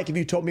 Other than like if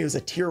you told me it was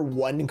a tier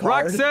 1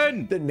 card,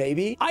 Ruxin! Then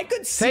maybe. I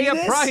could see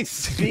this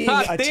price. being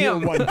a tier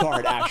 1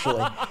 card,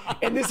 actually.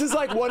 And this is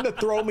like one to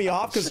throw me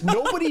off because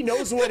nobody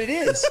knows what it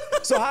is.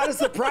 So how does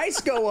the price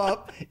go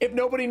up if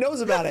nobody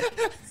knows about it?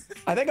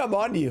 I think I'm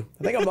on to you.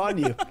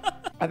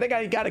 I think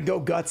I gotta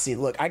go gutsy.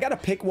 Look, I gotta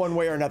pick one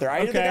way or another.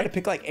 I either gotta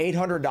pick like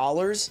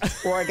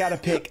 $800 or I gotta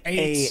pick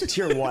a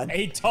tier 1.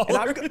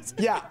 $8.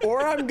 Yeah,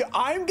 or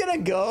I'm gonna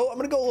go a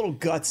little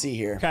gutsy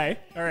here. Okay,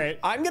 all right.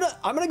 I'm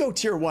gonna go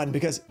tier 1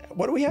 because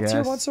what do we have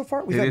tier 1 so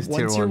far? We've had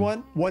one tier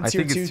 1, one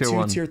tier 2,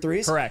 2 tier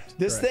 3s. Correct.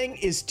 This thing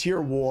is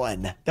tier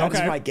 1. That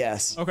is my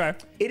guess. Okay.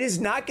 It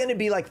is not gonna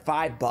be like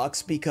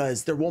 $5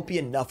 because there won't be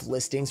enough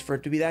listings for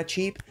it to be that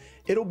cheap.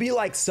 It'll be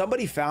like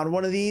somebody found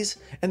one of these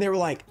and they were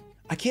like,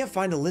 I can't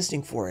find a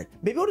listing for it.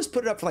 Maybe I'll just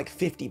put it up for like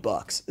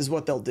 $50 is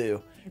what they'll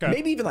do. Okay.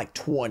 Maybe even like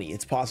 20.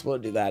 It's possible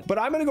to do that. But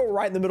I'm going to go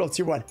right in the middle of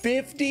tier 1.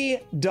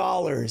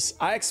 $50.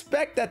 I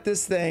expect that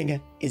this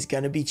thing is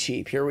going to be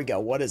cheap. Here we go.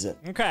 What is it?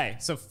 Okay.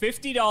 So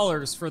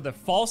 $50 for the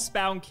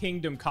False-Bound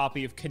Kingdom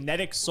copy of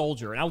Kinetic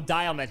Soldier. And I'll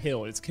die on that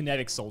hill. It's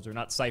Kinetic Soldier,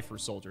 not Cypher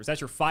Soldier. Is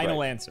that your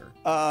final answer?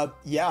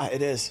 Yeah,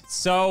 it is.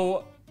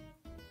 So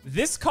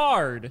this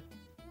card,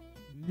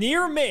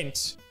 near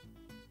mint,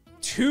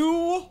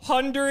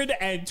 $220.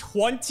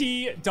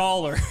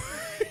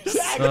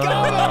 I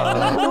got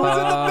it. It was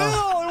in the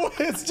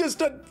bill. It's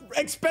just an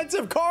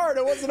expensive card.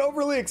 It wasn't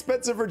overly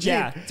expensive or cheap.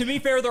 Yeah, to be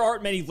fair, there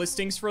aren't many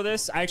listings for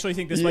this. I actually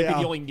think this might be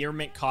the only near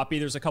mint copy.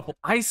 There's a couple.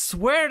 I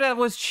swear that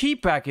was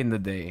cheap back in the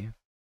day.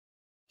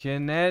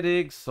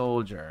 Kinetic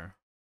Soldier.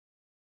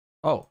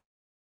 Oh,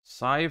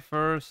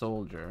 Cypher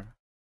Soldier.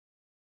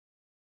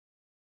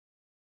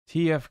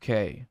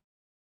 TFK.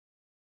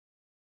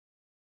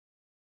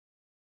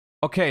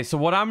 Okay, so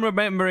what I'm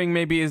remembering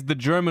maybe is the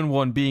German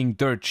one being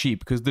dirt cheap,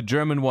 because the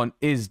German one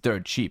is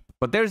dirt cheap.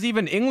 But there's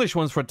even English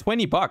ones for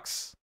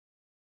 $20.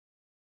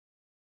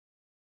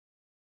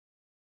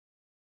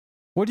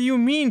 What do you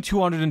mean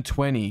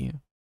 220?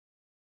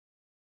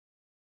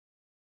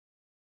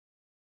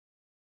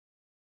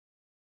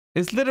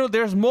 It's literal,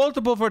 there's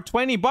multiple for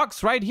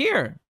 $20 right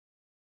here.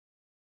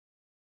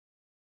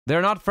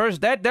 They're not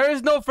first ed. There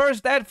is no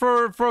first ed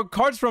for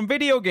cards from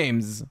video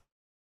games.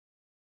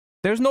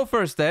 There's no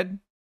first ed.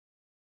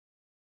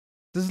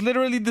 This is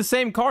literally the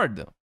same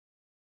card.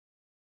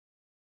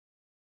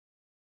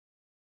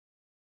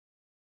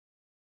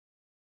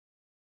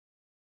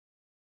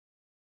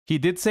 He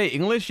did say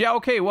English? Yeah,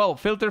 okay, well,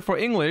 filter for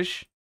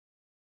English.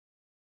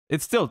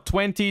 It's still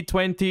 20,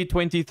 20,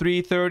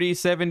 23, 30,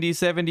 70,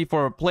 70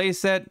 for a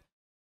playset.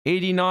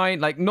 89.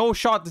 Like, no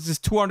shot, this is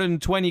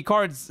 220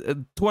 cards,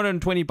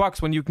 220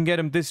 bucks when you can get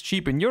them this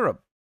cheap in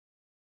Europe.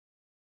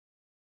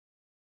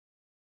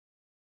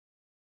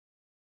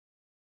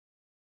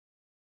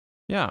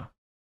 Yeah.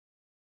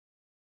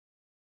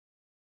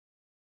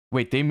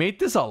 Wait, they made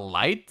this a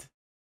light?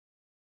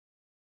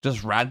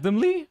 Just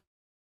randomly?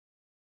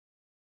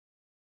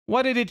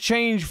 Why did it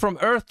change from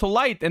Earth to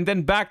light and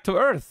then back to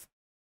Earth?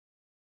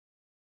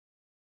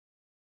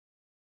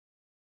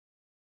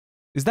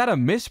 Is that a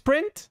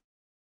misprint?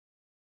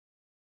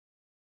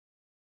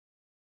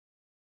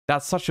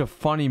 That's such a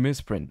funny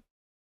misprint.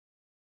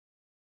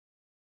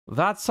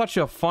 That's such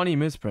a funny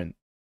misprint.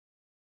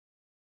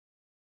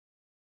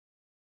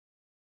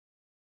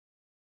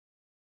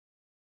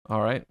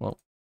 All right, well.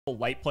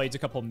 Light plays, a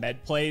couple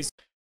med plays.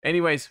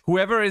 Anyways,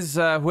 whoever is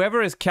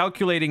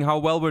calculating how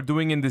well we're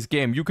doing in this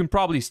game, you can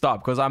probably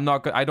stop because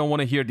I don't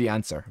want to hear the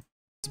answer.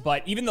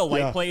 But even the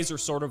light plays are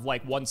sort of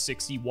like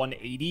 160,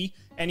 180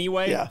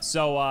 anyway. Yeah.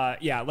 So,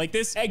 yeah, like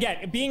this,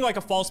 again, being like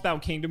a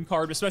False-Bound Kingdom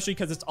card, especially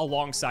because it's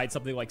alongside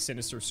something like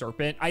Sinister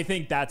Serpent, I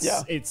think that's,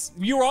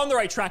 you were on the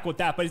right track with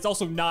that, but it's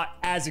also not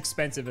as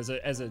expensive as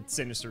a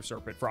Sinister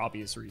Serpent for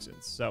obvious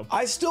reasons. So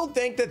I still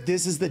think that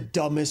this is the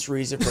dumbest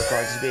reason for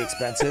cards to be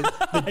expensive.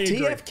 The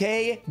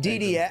TFK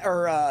DDS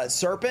or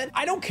Serpent,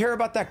 I don't care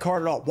about that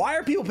card at all. Why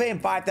are people paying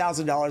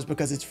 $5,000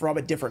 because it's from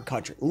a different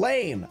country?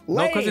 Lame.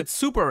 No, because it's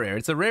super rare.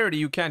 It's a rarity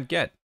you can't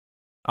get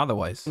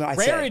otherwise. No,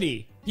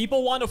 rarity.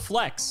 People want to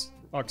flex,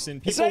 Ruxin.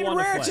 People it's not even want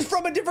to rare. flex. It's just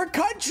from a different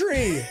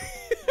country.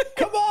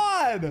 Come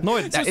on. No,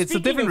 it's a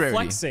different rarity.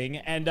 Flexing,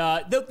 and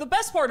the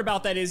best part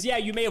about that is, yeah,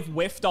 you may have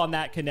whiffed on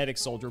that Kinetic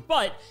Soldier,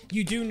 but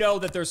you do know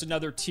that there's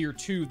another tier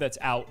 2 that's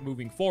out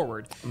moving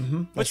forward.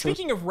 But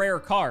speaking of rare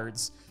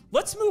cards,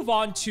 let's move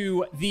on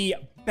to the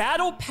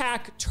Battle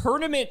Pack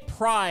Tournament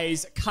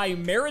Prize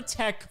Chimera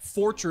Tech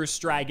Fortress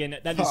Dragon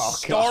that is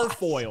Star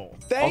Foil.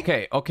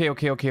 Okay.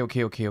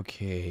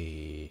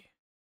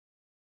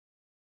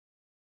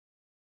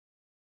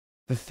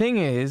 The thing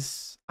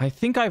is, I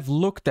think I've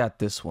looked at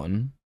this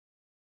one.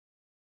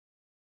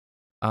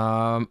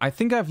 I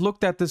think I've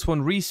looked at this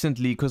one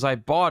recently because I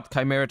bought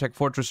Chimera Tech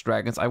Fortress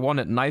Dragons. I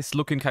wanted nice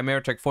looking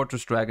Chimera Tech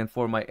Fortress Dragon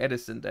for my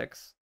Edison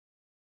decks.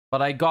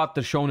 But I got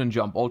the Shonen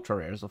Jump Ultra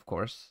Rares, of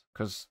course.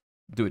 Because,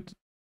 dude,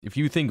 if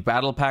you think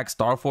Battle Pack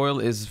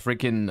Starfoil is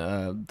freaking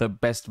the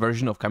best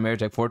version of Chimera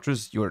Tech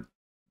Fortress, you're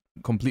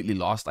completely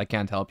lost. I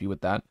can't help you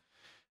with that.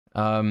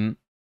 But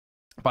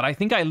I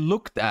think I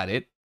looked at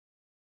it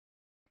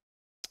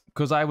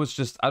because I was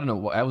just, I don't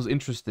know, I was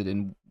interested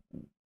in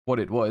what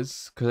it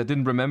was because I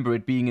didn't remember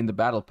it being in the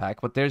Battle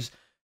Pack. But there's,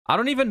 I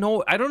don't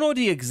know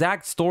the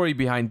exact story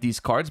behind these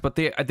cards, but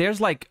there's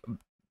like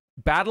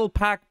Battle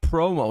Pack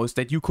promos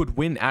that you could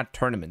win at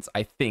tournaments,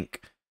 I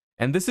think.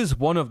 And this is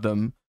one of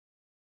them.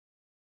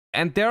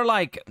 And they're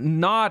like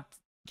not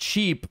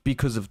cheap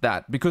because of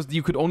that, because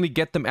you could only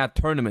get them at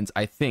tournaments,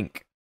 I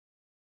think.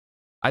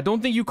 I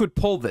don't think you could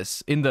pull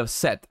this in the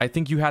set. I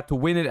think you had to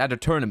win it at a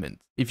tournament.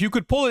 If you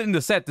could pull it in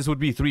the set, this would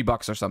be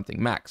 $3 or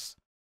something, max.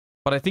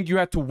 But I think you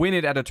had to win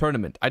it at a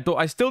tournament.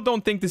 I still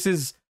don't think this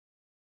is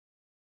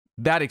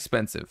that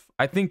expensive.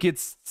 I think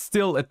it's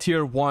still a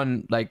tier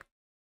 1, like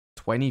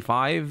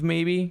 25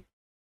 maybe?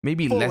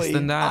 Maybe less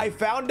than that. I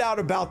found out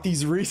about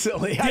these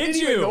recently. I didn't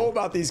even know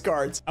about these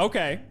cards.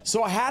 Okay.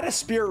 So I had a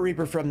Spirit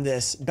Reaper from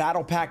this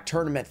Battle Pack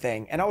tournament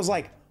thing, and I was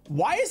like,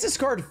 why is this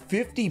card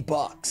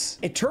 $50?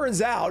 It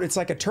turns out it's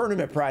like a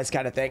tournament prize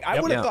kind of thing. I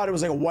would have thought it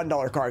was like a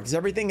 $1 card because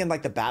everything in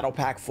like the Battle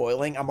Pack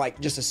foiling, I'm like,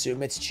 just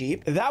assume it's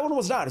cheap. That one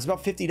was not. It's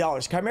about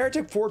 $50. Chimera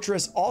Tech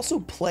Fortress also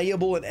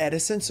playable in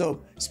Edison.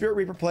 So Spirit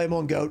Reaper playable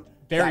in GOAT.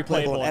 Very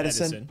playable in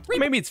Edison.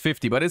 Maybe it's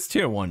 50, but it's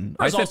tier 1.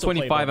 I said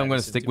 25. I'm going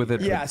to stick with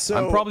it. Yeah,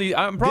 so I probably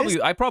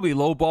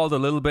lowballed a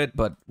little bit,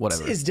 but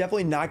whatever. It's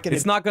definitely not going to.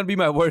 It's not going to be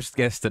my worst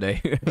guess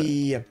today.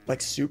 Be like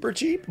super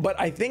cheap, but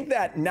I think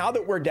that now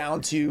that we're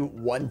down to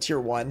one tier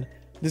 1,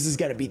 this is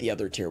going to be the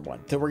other tier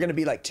 1. So we're going to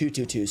be like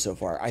 2 so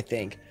far, I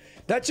think.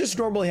 That's just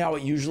normally how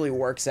it usually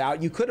works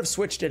out. You could have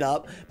switched it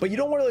up, but you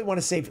don't really want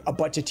to save a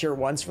bunch of tier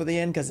 1s for the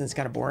end because it's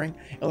kind of boring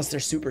unless they're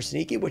super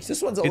sneaky, which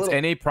this one's a little...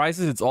 It's NA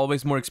prices, it's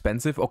always more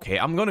expensive. Okay,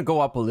 I'm going to go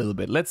up a little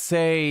bit. Let's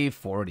say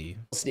 40.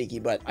 Sneaky,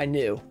 but I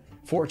knew,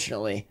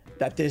 fortunately,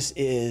 that this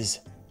is...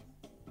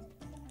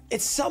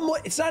 It's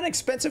not an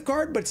expensive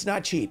card, but it's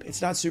not cheap. It's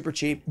not super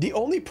cheap. The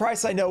only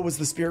price I know was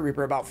the Spirit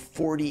Reaper, about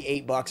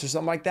 $48 or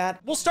something like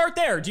that. We'll start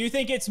there. Do you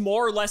think it's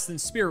more or less than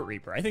Spirit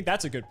Reaper? I think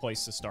that's a good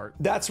place to start.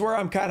 That's where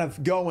I'm kind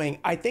of going.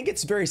 I think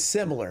it's very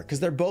similar because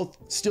they're both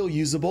still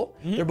usable.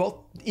 They're both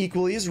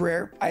equally as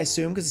rare, I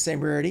assume, because the same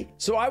rarity.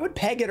 So I would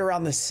peg it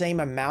around the same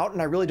amount,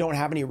 and I really don't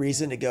have any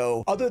reason to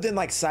go other than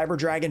like Cyber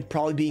Dragon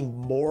probably being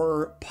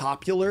more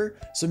popular.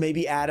 So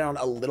maybe add on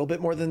a little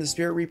bit more than the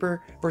Spirit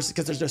Reaper versus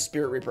because there's no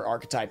Spirit Reaper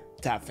archetype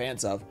to have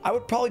fans of. I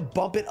would probably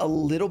bump it a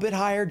little bit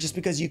higher just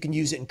because you can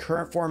use it in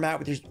current format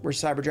with your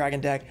Cyber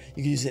Dragon deck.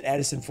 You can use it in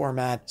Edison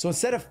format. So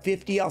instead of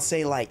 50, I'll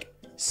say like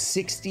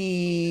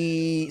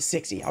 60.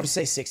 I'll just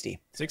say 60.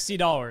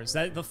 $60.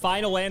 That the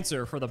final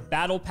answer for the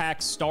Battle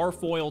Pack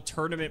Starfoil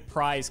Tournament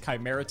Prize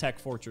Chimera Tech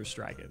Fortress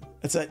Dragon.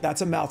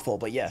 That's a mouthful,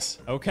 but yes.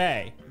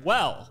 Okay,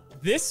 well,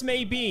 this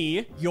may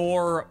be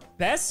your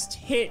best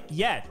hit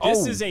yet.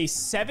 This is a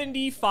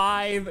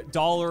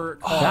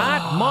 $75 card.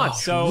 That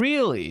much? So,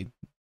 really?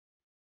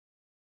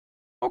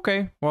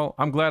 Okay, well,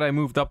 I'm glad I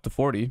moved up to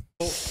 40.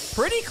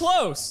 pretty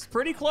close.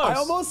 Pretty close. I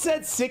almost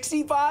said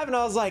 65, and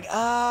I was like,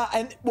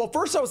 and well,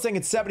 first I was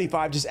thinking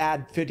 75, just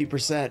add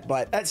 50%,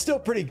 but that's still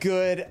pretty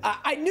good.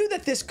 I knew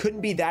that this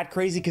couldn't be that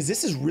crazy because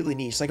this is really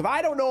niche. Like, if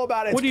I don't know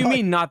about it, what do you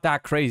mean not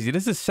that crazy?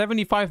 This is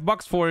 75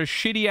 bucks for a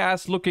shitty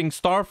ass looking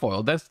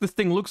Starfoil. This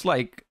thing looks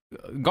like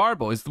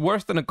Garbo. It's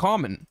worse than a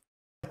common.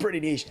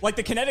 Pretty niche. Like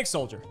the Kinetic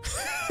Soldier.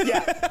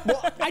 Yeah.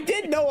 Well, I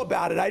did know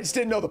about it. I just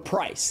didn't know the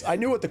price. I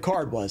knew what the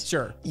card was.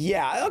 Sure.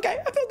 Yeah. Okay.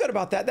 I feel good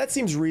about that. That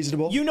seems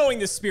reasonable. You knowing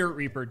the Spirit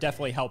Reaper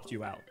definitely helped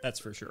you out. That's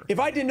for sure. If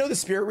I didn't know the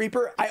Spirit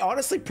Reaper, I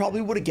honestly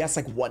probably would have guessed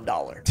like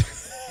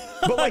 $1.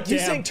 But like you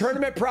saying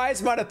tournament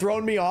prize might have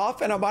thrown me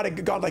off and I might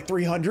have gone like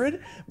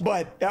 300,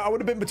 but I would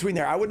have been between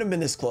there. I wouldn't have been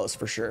this close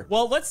for sure.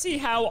 Well, let's see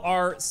how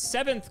our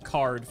 7th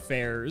card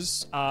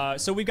fares.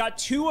 So we got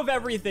 2 of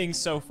everything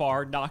so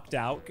far knocked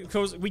out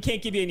because we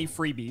can't give you any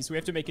freebies. We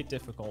have to make it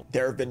difficult.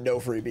 There have been no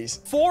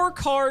freebies. For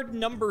card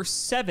number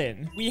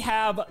 7, we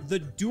have the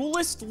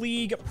Duelist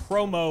League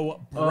promo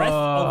Breath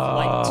of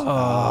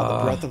Light.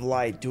 The Breath of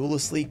Light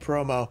Duelist League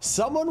promo.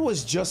 Someone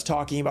was just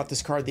talking about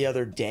this card the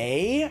other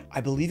day. I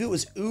believe it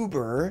was Uber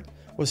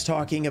was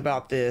talking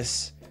about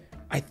this.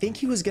 I think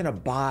he was gonna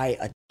buy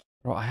a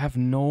Bro, I have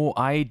no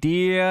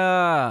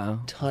idea.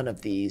 ton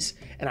of these,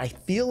 and I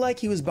feel like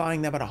he was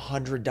buying them at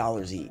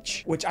 $100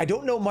 each, which I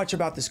don't know much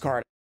about this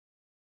card.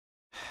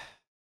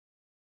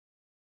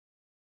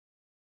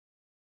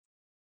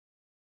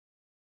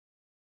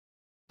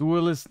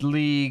 Duelist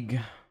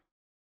League.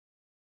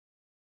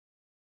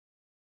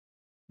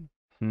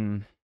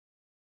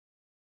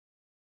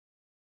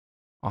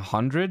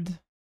 100?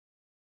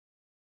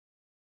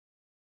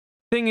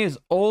 Thing is,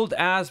 old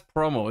ass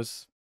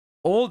promos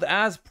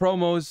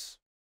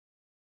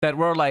that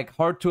were like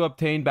hard to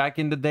obtain back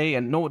in the day.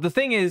 And no, the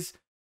thing is,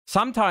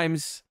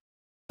 sometimes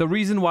the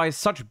reason why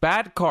such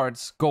bad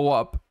cards go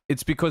up,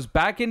 it's because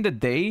back in the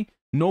day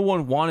no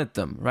one wanted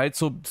them, right?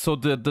 So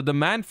the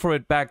demand for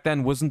it back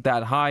then wasn't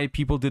that high.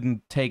 People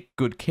didn't take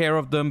good care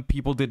of them.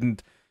 People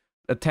didn't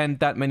attend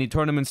that many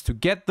tournaments to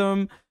get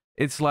them.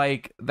 It's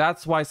like,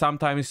 that's why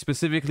sometimes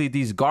specifically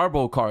these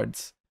Garbo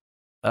cards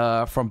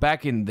from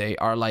back in the day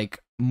are like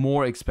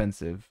more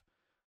expensive.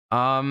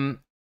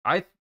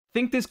 I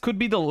think this could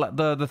be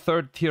the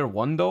third tier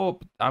one though.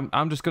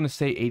 I'm just gonna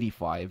say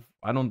 85.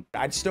 I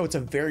just know it's a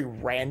very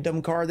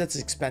random card that's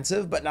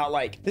expensive, but not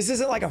like, this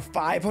isn't like a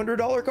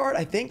 $500 card,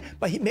 I think,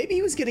 but maybe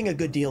he was getting a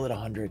good deal at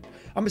 100.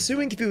 I'm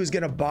assuming if he was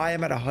gonna buy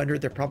them at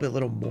 100, they're probably a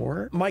little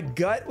more. My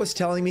gut was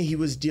telling me he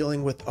was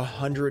dealing with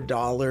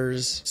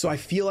 $100, so I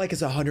feel like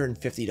it's a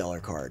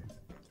 $150 card,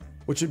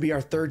 which would be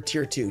our third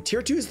tier 2.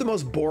 Tier 2 is the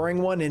most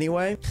boring one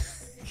anyway.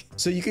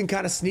 So you can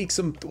kind of sneak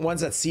some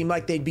ones that seem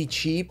like they'd be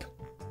cheap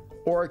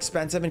or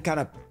expensive and kind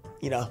of,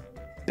 you know,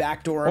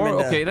 backdoor them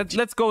into... Okay,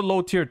 let's go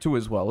low tier 2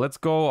 as well. Let's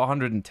go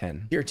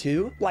 110. Tier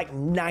 2? Like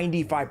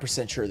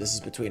 95% sure this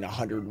is between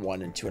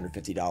 $101 and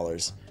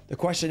 $250. The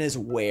question is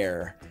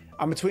where?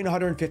 I'm between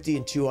 150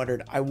 and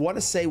 200. I want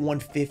to say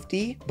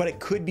 150, but it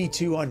could be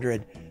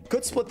 200.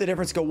 Could split the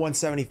difference, go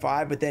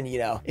 175, but then, you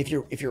know, if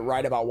you're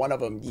right about one of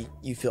them,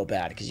 you feel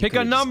bad because you pick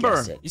a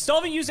number. You still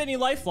haven't used any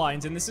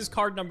lifelines, and this is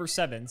card number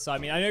 7. So I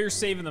mean, I know you're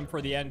saving them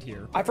for the end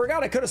here. I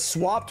forgot I could have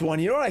swapped one.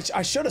 You know what?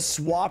 I should have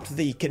swapped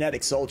the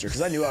Kinetic Soldier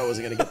because I knew I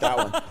wasn't gonna get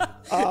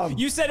that one.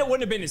 You said it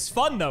wouldn't have been as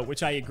fun though,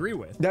 which I agree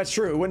with. That's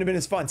true. It wouldn't have been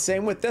as fun.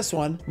 Same with this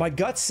one. My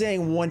gut's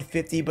saying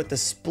 150, but the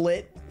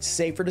split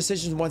safer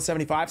decisions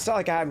 175. It's not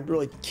like I'm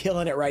really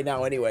killing it right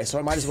now anyway, so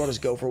I might as well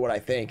just go for what I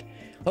think.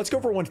 Let's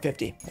go for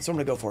 150. That's what I'm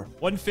gonna go for.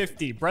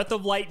 150. Breath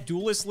of Light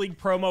Duelist League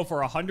promo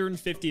for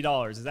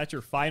 $150. Is that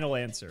your final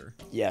answer?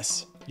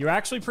 Yes. You're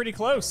actually pretty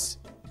close.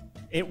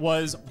 It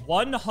was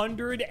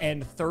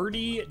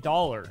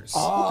 $130.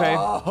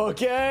 Oh,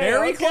 okay.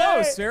 Very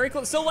close. Very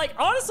close. So, like,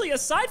 honestly,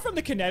 aside from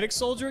the Kinetic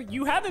Soldier,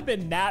 you haven't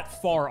been that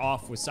far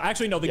off with...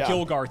 Actually, no, the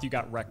Gilgarth you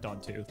got wrecked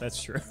on, too.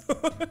 That's true.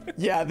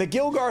 Yeah, the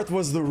Gilgarth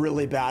was the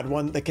really bad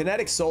one. The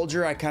Kinetic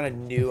Soldier, I kind of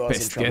knew I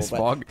was in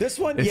trouble. But this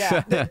one,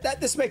 yeah,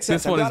 this makes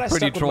sense. This one is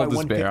pretty troll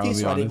to spare,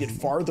 so I didn't get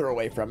farther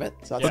away from it.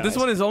 So but this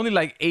one is only,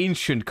 like,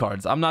 ancient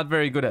cards. I'm not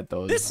very good at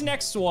those. This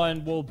next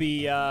one will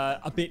be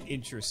a bit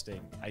interesting,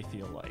 I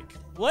feel like.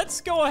 Let's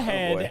go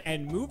ahead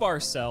and move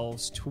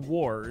ourselves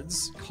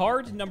towards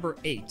card number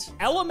 8.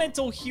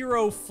 Elemental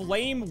Hero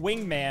Flame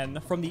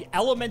Wingman from the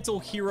Elemental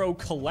Hero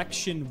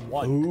Collection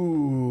 1.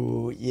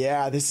 Ooh,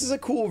 yeah, this is a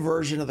cool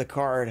version of the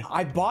card.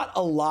 I bought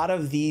a lot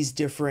of these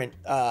different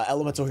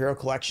Elemental Hero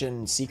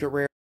Collection secret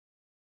rare.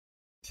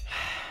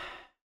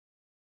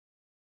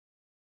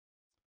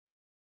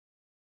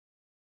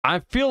 I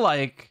feel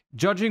like,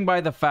 judging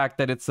by the fact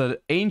that it's an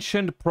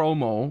ancient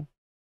promo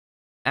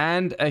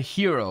and a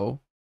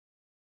hero,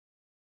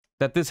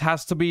 that this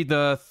has to be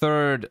the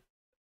third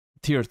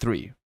tier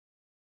 3.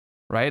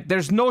 Right?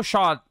 There's no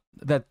shot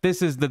that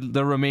this is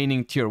the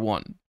remaining tier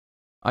 1,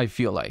 I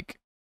feel like.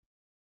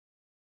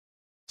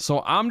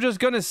 So I'm just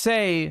gonna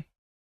say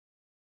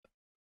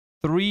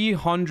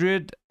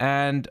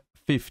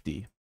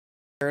 350.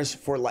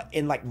 For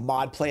in like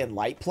mod play and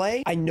light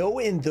play. I know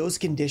in those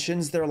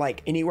conditions they're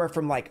like anywhere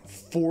from like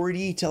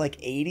 40 to like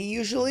 80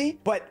 usually,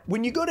 but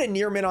when you go to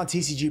near mint on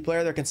TCG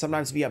Player, there can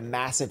sometimes be a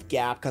massive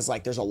gap because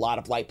like there's a lot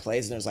of light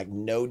plays and there's like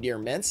no near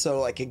mint, so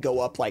like it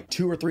go up like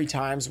 2 or 3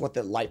 times what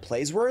the light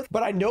play's worth.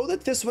 But I know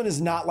that this one is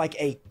not like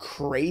a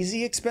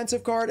crazy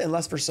expensive card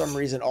unless for some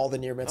reason all the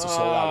near mints are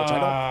sold out, which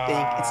I don't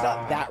think. It's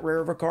not that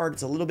rare of a card.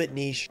 It's a little bit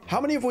niche. How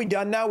many have we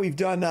done now? We've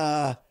done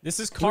this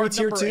is card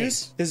tier number 8.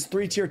 2s. This is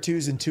 3 tier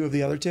 2s and 2 of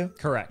the other 2.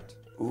 Correct.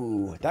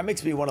 Ooh, that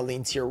makes me want to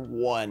lean tier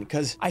 1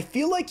 because I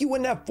feel like you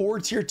wouldn't have 4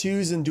 tier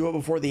 2s and do it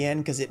before the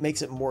end because it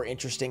makes it more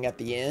interesting at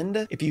the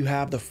end if you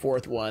have the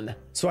 4th one.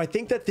 So I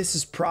think that this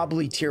is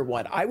probably tier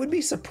 1. I would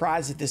be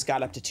surprised if this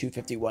got up to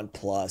 251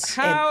 plus.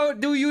 How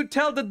do you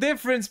tell the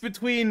difference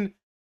between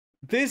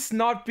this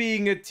not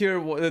being a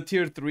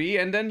tier 3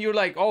 and then you're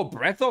like, oh,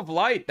 Breath of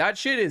Light, that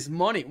shit is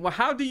money? Well,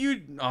 how do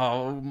you...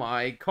 Oh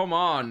my, come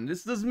on.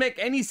 This doesn't make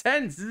any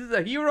sense. This is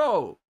a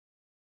hero.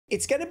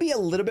 It's going to be a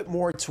little bit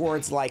more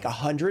towards like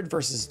 100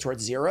 versus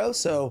towards 0.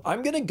 So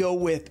I'm going to go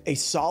with a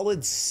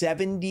solid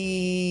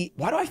 70.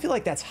 Why do I feel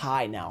like that's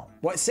high now?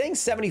 What, saying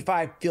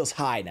 75 feels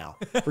high now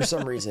for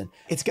some reason.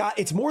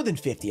 It's more than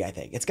 50, I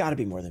think. It's got to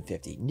be more than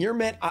 50. Near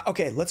mint.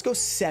 Okay, let's go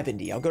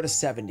 70. I'll go to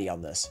 70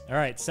 on this. All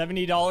right,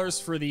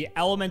 $70 for the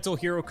Elemental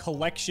Hero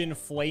Collection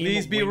Flame.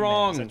 Please be Wingman.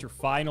 wrong. Is that your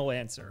final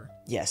answer?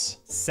 Yes.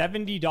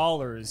 $70.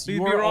 Please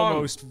You be are wrong.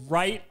 almost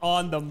right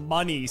on the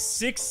money.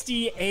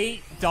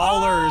 $68 for this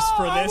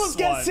I almost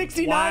got one.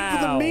 69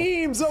 for the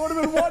memes. That would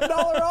have been $1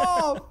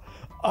 off.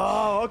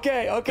 Oh,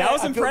 okay. That was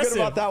I feel impressive.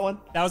 good about that one.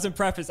 That was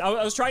impressive.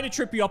 I was trying to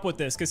trip you up with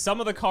this because some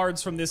of the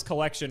cards from this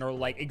collection are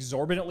like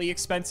exorbitantly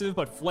expensive,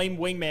 but Flame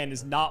Wingman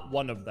is not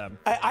one of them.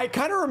 I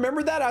kind of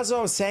remembered that as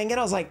I was saying it.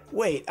 I was like,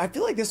 wait, I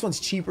feel like this one's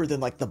cheaper than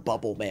like the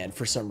Bubble Man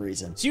for some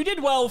reason. So you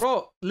did well.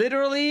 Bro,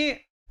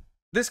 literally,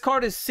 this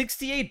card is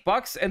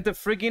 $68 and the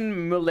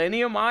friggin'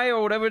 Millennium Eye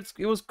or whatever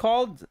it was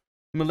called,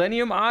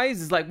 Millennium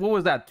Eyes, is like, what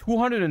was that,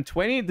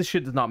 220? This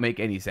shit does not make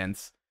any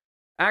sense.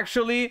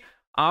 Actually,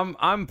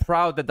 I'm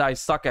proud that I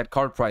suck at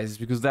card prices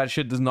because that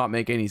shit does not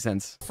make any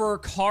sense. For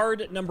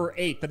card number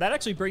 8, but that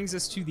actually brings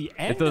us to the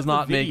end. It does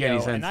not make any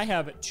sense. And I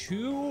have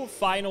 2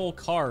 final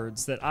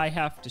cards that I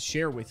have to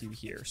share with you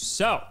here.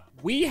 So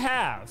we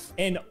have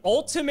an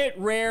ultimate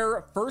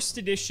rare first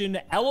edition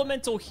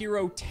Elemental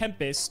Hero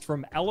Tempest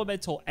from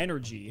Elemental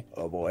Energy.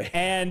 Oh boy.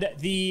 And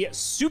the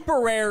super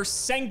rare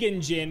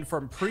Sengenjin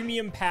from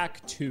Premium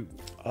Pack 2.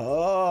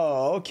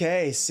 Oh,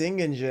 okay.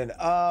 Singenjin.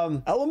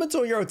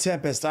 Elemental Hero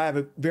Tempest, I have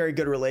a very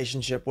good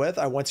relationship with.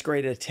 I once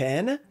graded a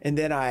 10, and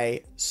then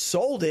I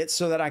sold it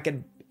so that I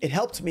could. It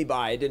helped me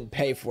buy. I didn't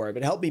pay for it,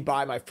 but it helped me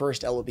buy my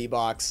first LOB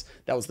box.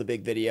 That was the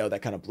big video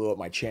that kind of blew up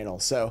my channel.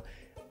 So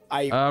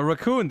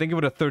Raccoon, thank you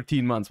for the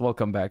 13 months.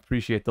 Welcome back.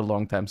 Appreciate the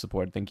long time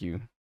support. Thank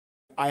you.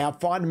 I have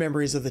fond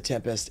memories of the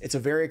Tempest. It's a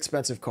very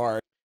expensive card.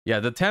 Yeah,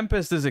 the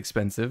Tempest is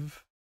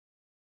expensive.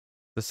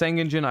 The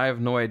Sengenjin, I have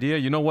no idea.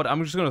 You know what?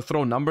 I'm just going to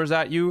throw numbers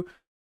at you.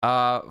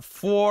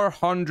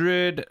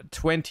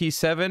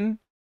 427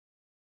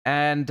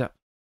 and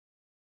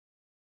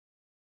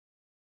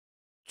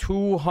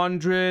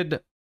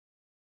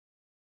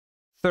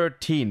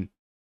 213.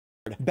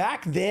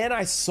 Back then,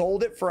 I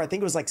sold it for, I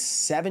think it was like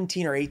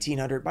 17 or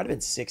 1800. Might have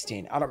been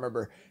 16. I don't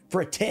remember.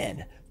 For a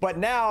 10. But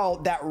now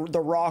that the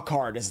raw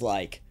card is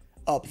like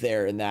up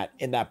there in that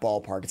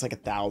ballpark. It's like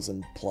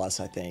 1,000 plus,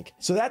 I think.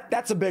 So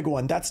that's a big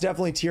one. That's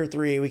definitely tier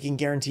 3. We can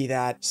guarantee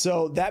that.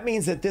 So that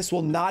means that this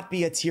will not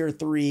be a tier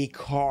 3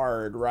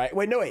 card, right?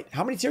 Wait.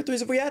 How many tier 3s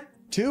have we had?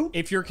 2?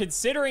 If you're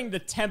considering the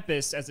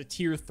Tempest as a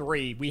tier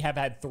 3, we have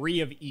had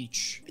 3 of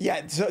each.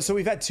 Yeah, so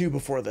we've had 2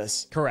 before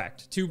this.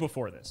 Correct. 2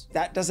 before this.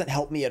 That doesn't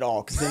help me at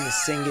all, because then the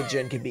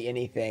Sengenjin could be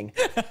anything.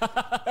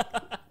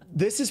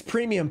 This is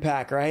premium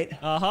pack, right?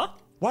 Uh-huh.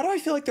 Why do I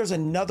feel like there's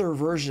another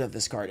version of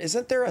this card?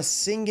 Isn't there a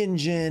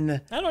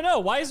Sengenjin? I don't know.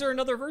 Why is there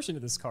another version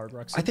of this card,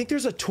 Ruxin? I think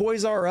there's a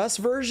Toys R Us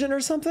version or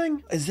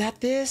something. Is that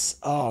this?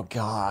 Oh,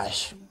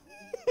 gosh.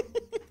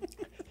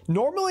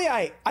 Normally,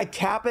 I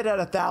cap it at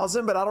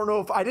 1,000, but I don't know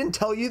if I didn't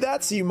tell you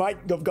that, so you might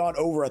have gone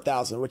over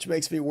 1,000, which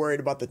makes me worried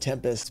about the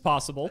Tempest. It's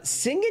possible.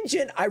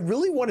 Sengenjin, I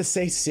really want to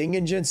say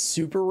Sengenjin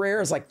super rare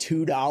is like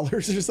 $2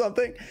 or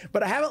something,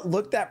 but I haven't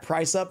looked that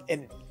price up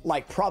in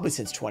like probably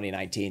since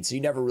 2019, so you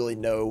never really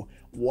know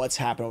what's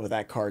happened with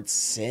that card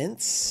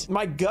since.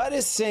 My gut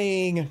is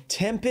saying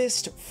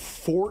Tempest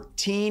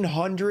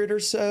 1,400 or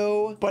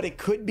so, but it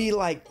could be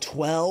like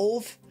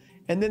 12.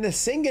 And then the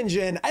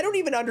Sengenjin, I don't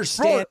even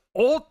understand.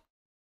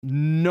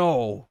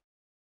 No.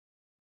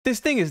 This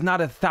thing is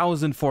not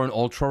 1,000 for an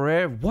ultra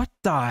rare. What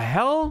the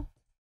hell?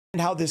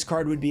 how this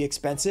card would be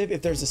expensive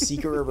if there's a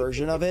secret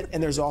version of it,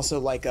 and there's also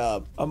like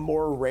a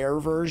more rare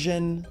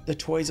version, the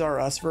Toys R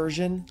Us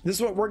version. This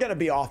is what we're gonna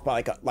be off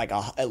by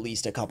at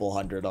least a couple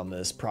hundred on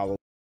this probably.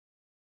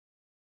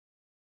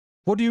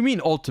 What do you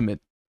mean ultimate?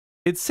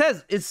 It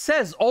says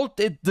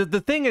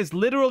the thing is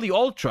literally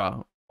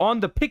ultra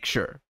on the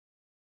picture.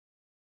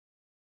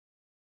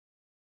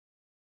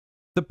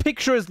 The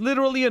picture is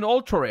literally an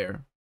ultra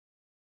rare.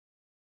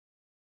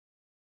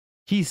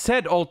 He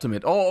said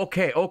ultimate. Oh,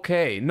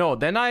 okay. No,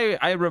 then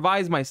I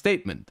revised my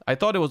statement. I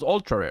thought it was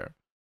ultra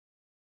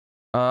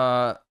rare.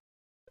 I'm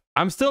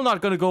still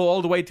not gonna go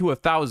all the way to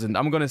 1,000.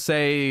 I'm gonna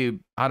say,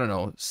 I don't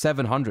know,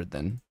 700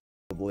 then.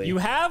 You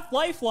have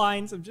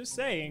lifelines, I'm just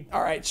saying.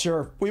 All right,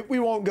 sure. We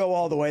won't go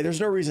all the way.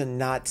 There's no reason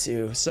not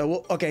to.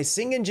 So, okay,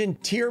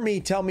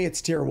 Sengenjin, tell me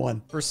it's tier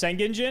 1. For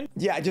Sengenjin?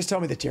 Yeah, just tell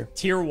me the tier.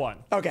 Tier 1.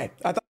 Okay,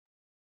 I thought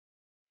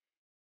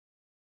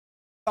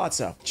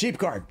so. Cheap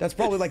card. That's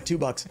probably like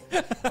 $2.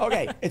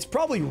 Okay, it's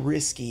probably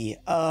risky,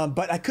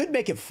 but I could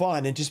make it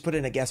fun and just put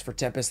in a guess for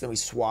Tempest, then we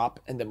swap,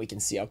 and then we can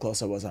see how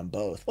close I was on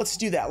both. Let's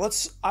do that.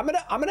 I'm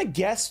gonna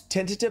guess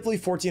tentatively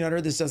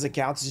 1,400. This doesn't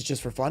count. This is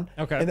just for fun.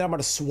 Okay. And then I'm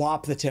gonna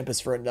swap the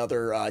Tempest for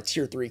another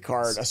tier 3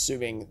 card,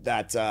 assuming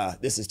that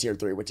this is tier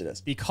 3, which it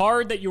is. The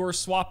card that you are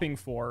swapping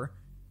for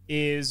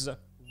is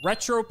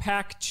Retro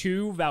Pack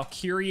 2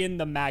 Valkyrian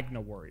the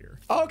Magna Warrior.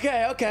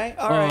 Okay.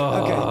 All right.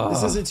 Okay.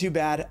 This isn't too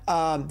bad.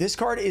 This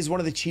card is one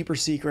of the cheaper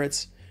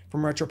secrets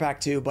from Retro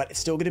Pack 2, but it's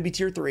still going to be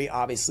tier 3,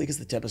 obviously, because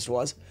the Tempest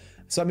was.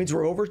 So that means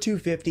we're over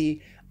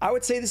 250. I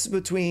would say this is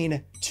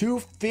between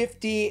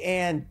 250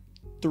 and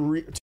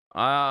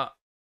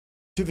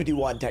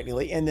 251,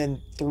 technically, and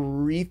then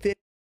 350.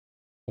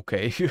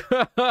 Okay.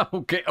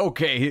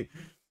 okay.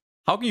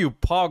 How can you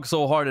pog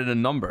so hard at a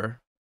number?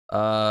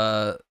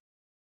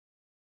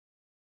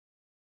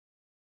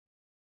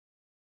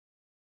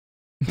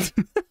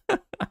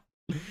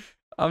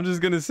 I'm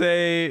just gonna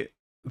say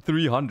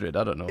 300.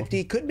 I don't know.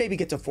 50 could maybe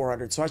get to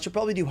 400, so I should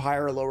probably do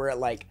higher or lower at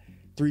like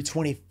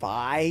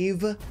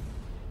 325,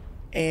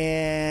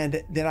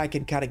 and then I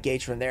can kind of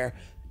gauge from there.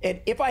 And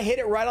if I hit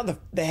it right on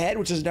the head,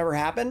 which has never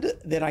happened,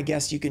 then I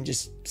guess you can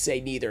just say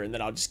neither, and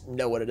then I'll just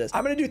know what it is.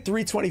 I'm gonna do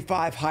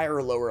 325 higher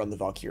or lower on the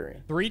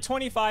Valkyrian.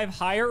 325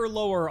 higher or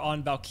lower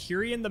on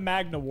Valkyrian the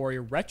Magna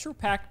Warrior Retro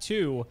Pack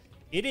 2.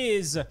 It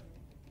is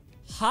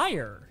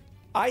higher.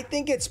 I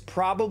think it's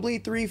probably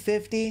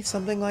 350,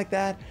 something like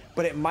that,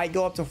 but it might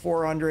go up to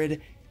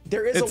 400.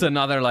 It's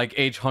another like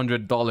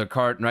 $800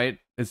 card, right?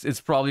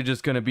 It's probably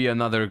just gonna be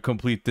another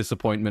complete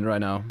disappointment right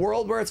now.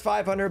 World where it's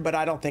 500, but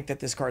I don't think that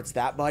this card's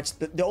that much.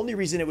 The only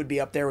reason it would be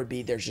up there would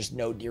be there's just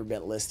no near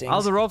mint listings.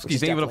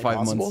 Alzarovski's ain't even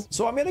 5 months.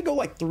 So I'm gonna go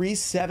like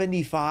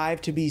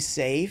 375 to be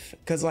safe,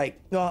 because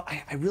like, no,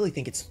 I really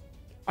think it's,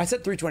 I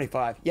said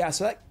 325. Yeah,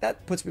 so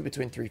that puts me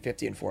between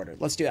 350 and 400.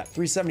 Let's do that,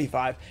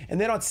 375.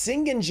 And then on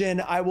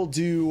Sengenjin, I will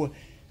do,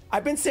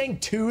 I've been saying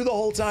 2 the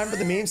whole time for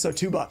the meme, so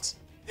 $2.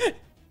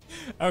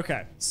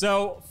 Okay,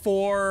 so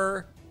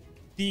for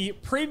the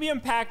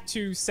premium pack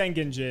to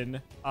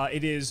Sengenjin,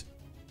 it is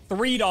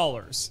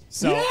 $3.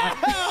 So yeah,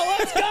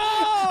 let's go!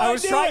 I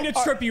was trying to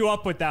trip you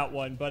up with that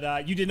one,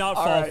 but you did not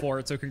fall for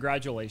it, so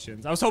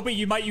congratulations. I was hoping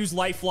you might use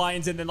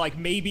lifelines and then like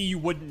maybe you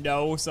wouldn't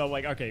know, so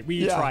like, okay,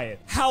 we try it.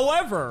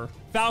 However,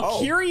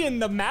 Valkyrian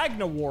the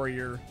Magna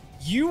Warrior,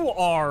 you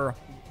are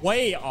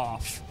way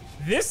off.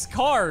 This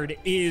card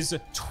is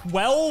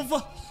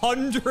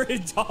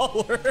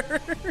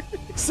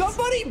 $1,200.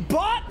 Somebody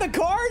bought the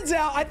cards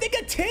out. I think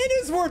a 10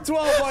 is worth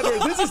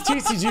 1,200. This is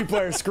TCG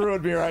players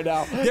screwing me right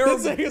now. There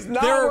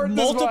are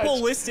multiple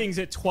listings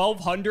at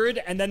 1,200,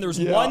 and then there's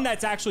one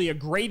that's actually a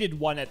graded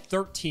one at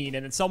 13,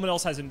 and then someone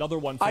else has another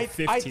one for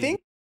 15. I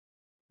think.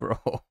 Bro,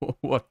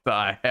 what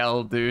the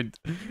hell, dude?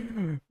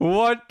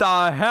 What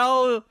the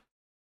hell?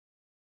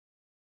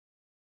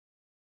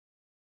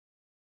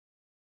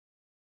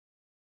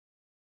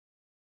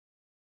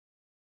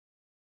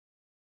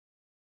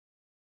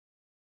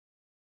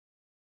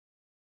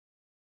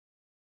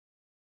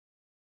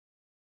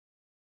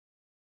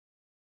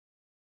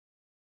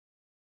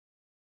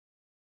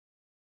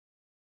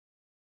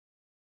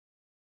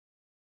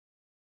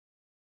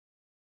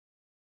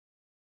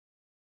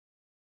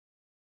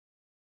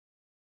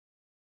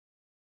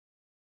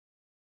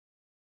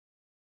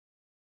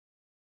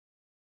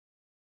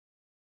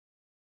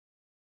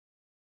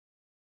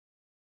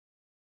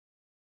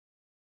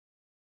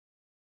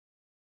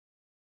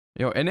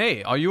 Yo,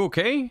 NA, are you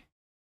okay?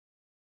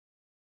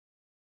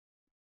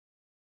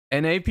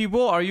 NA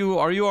people, are you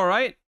all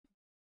right?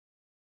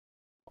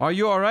 Are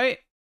you all right?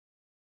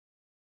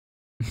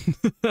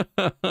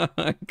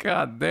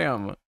 God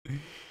damn.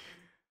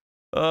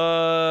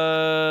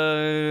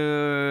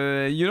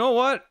 You know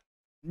what?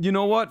 You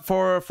know what?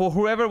 For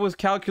whoever was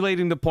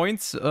calculating the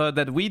points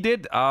that we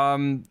did,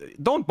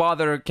 don't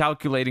bother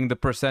calculating the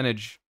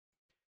percentage.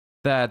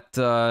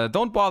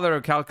 Don't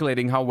bother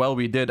calculating how well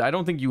we did. I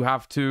don't think you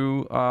have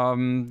to.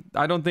 I'm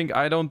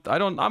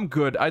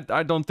good.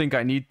 I don't think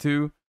I need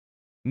to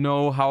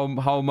know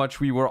how much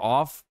we were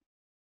off.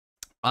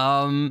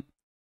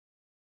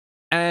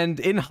 And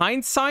in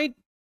hindsight,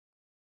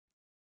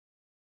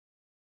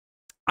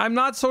 I'm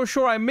not so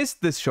sure I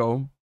missed this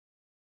show.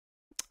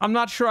 I'm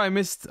not sure I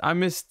missed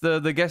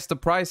the Guess the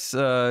Price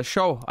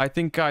show. I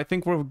think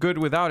we're good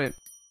without it.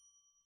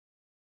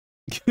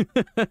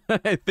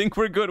 I think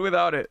we're good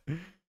without it.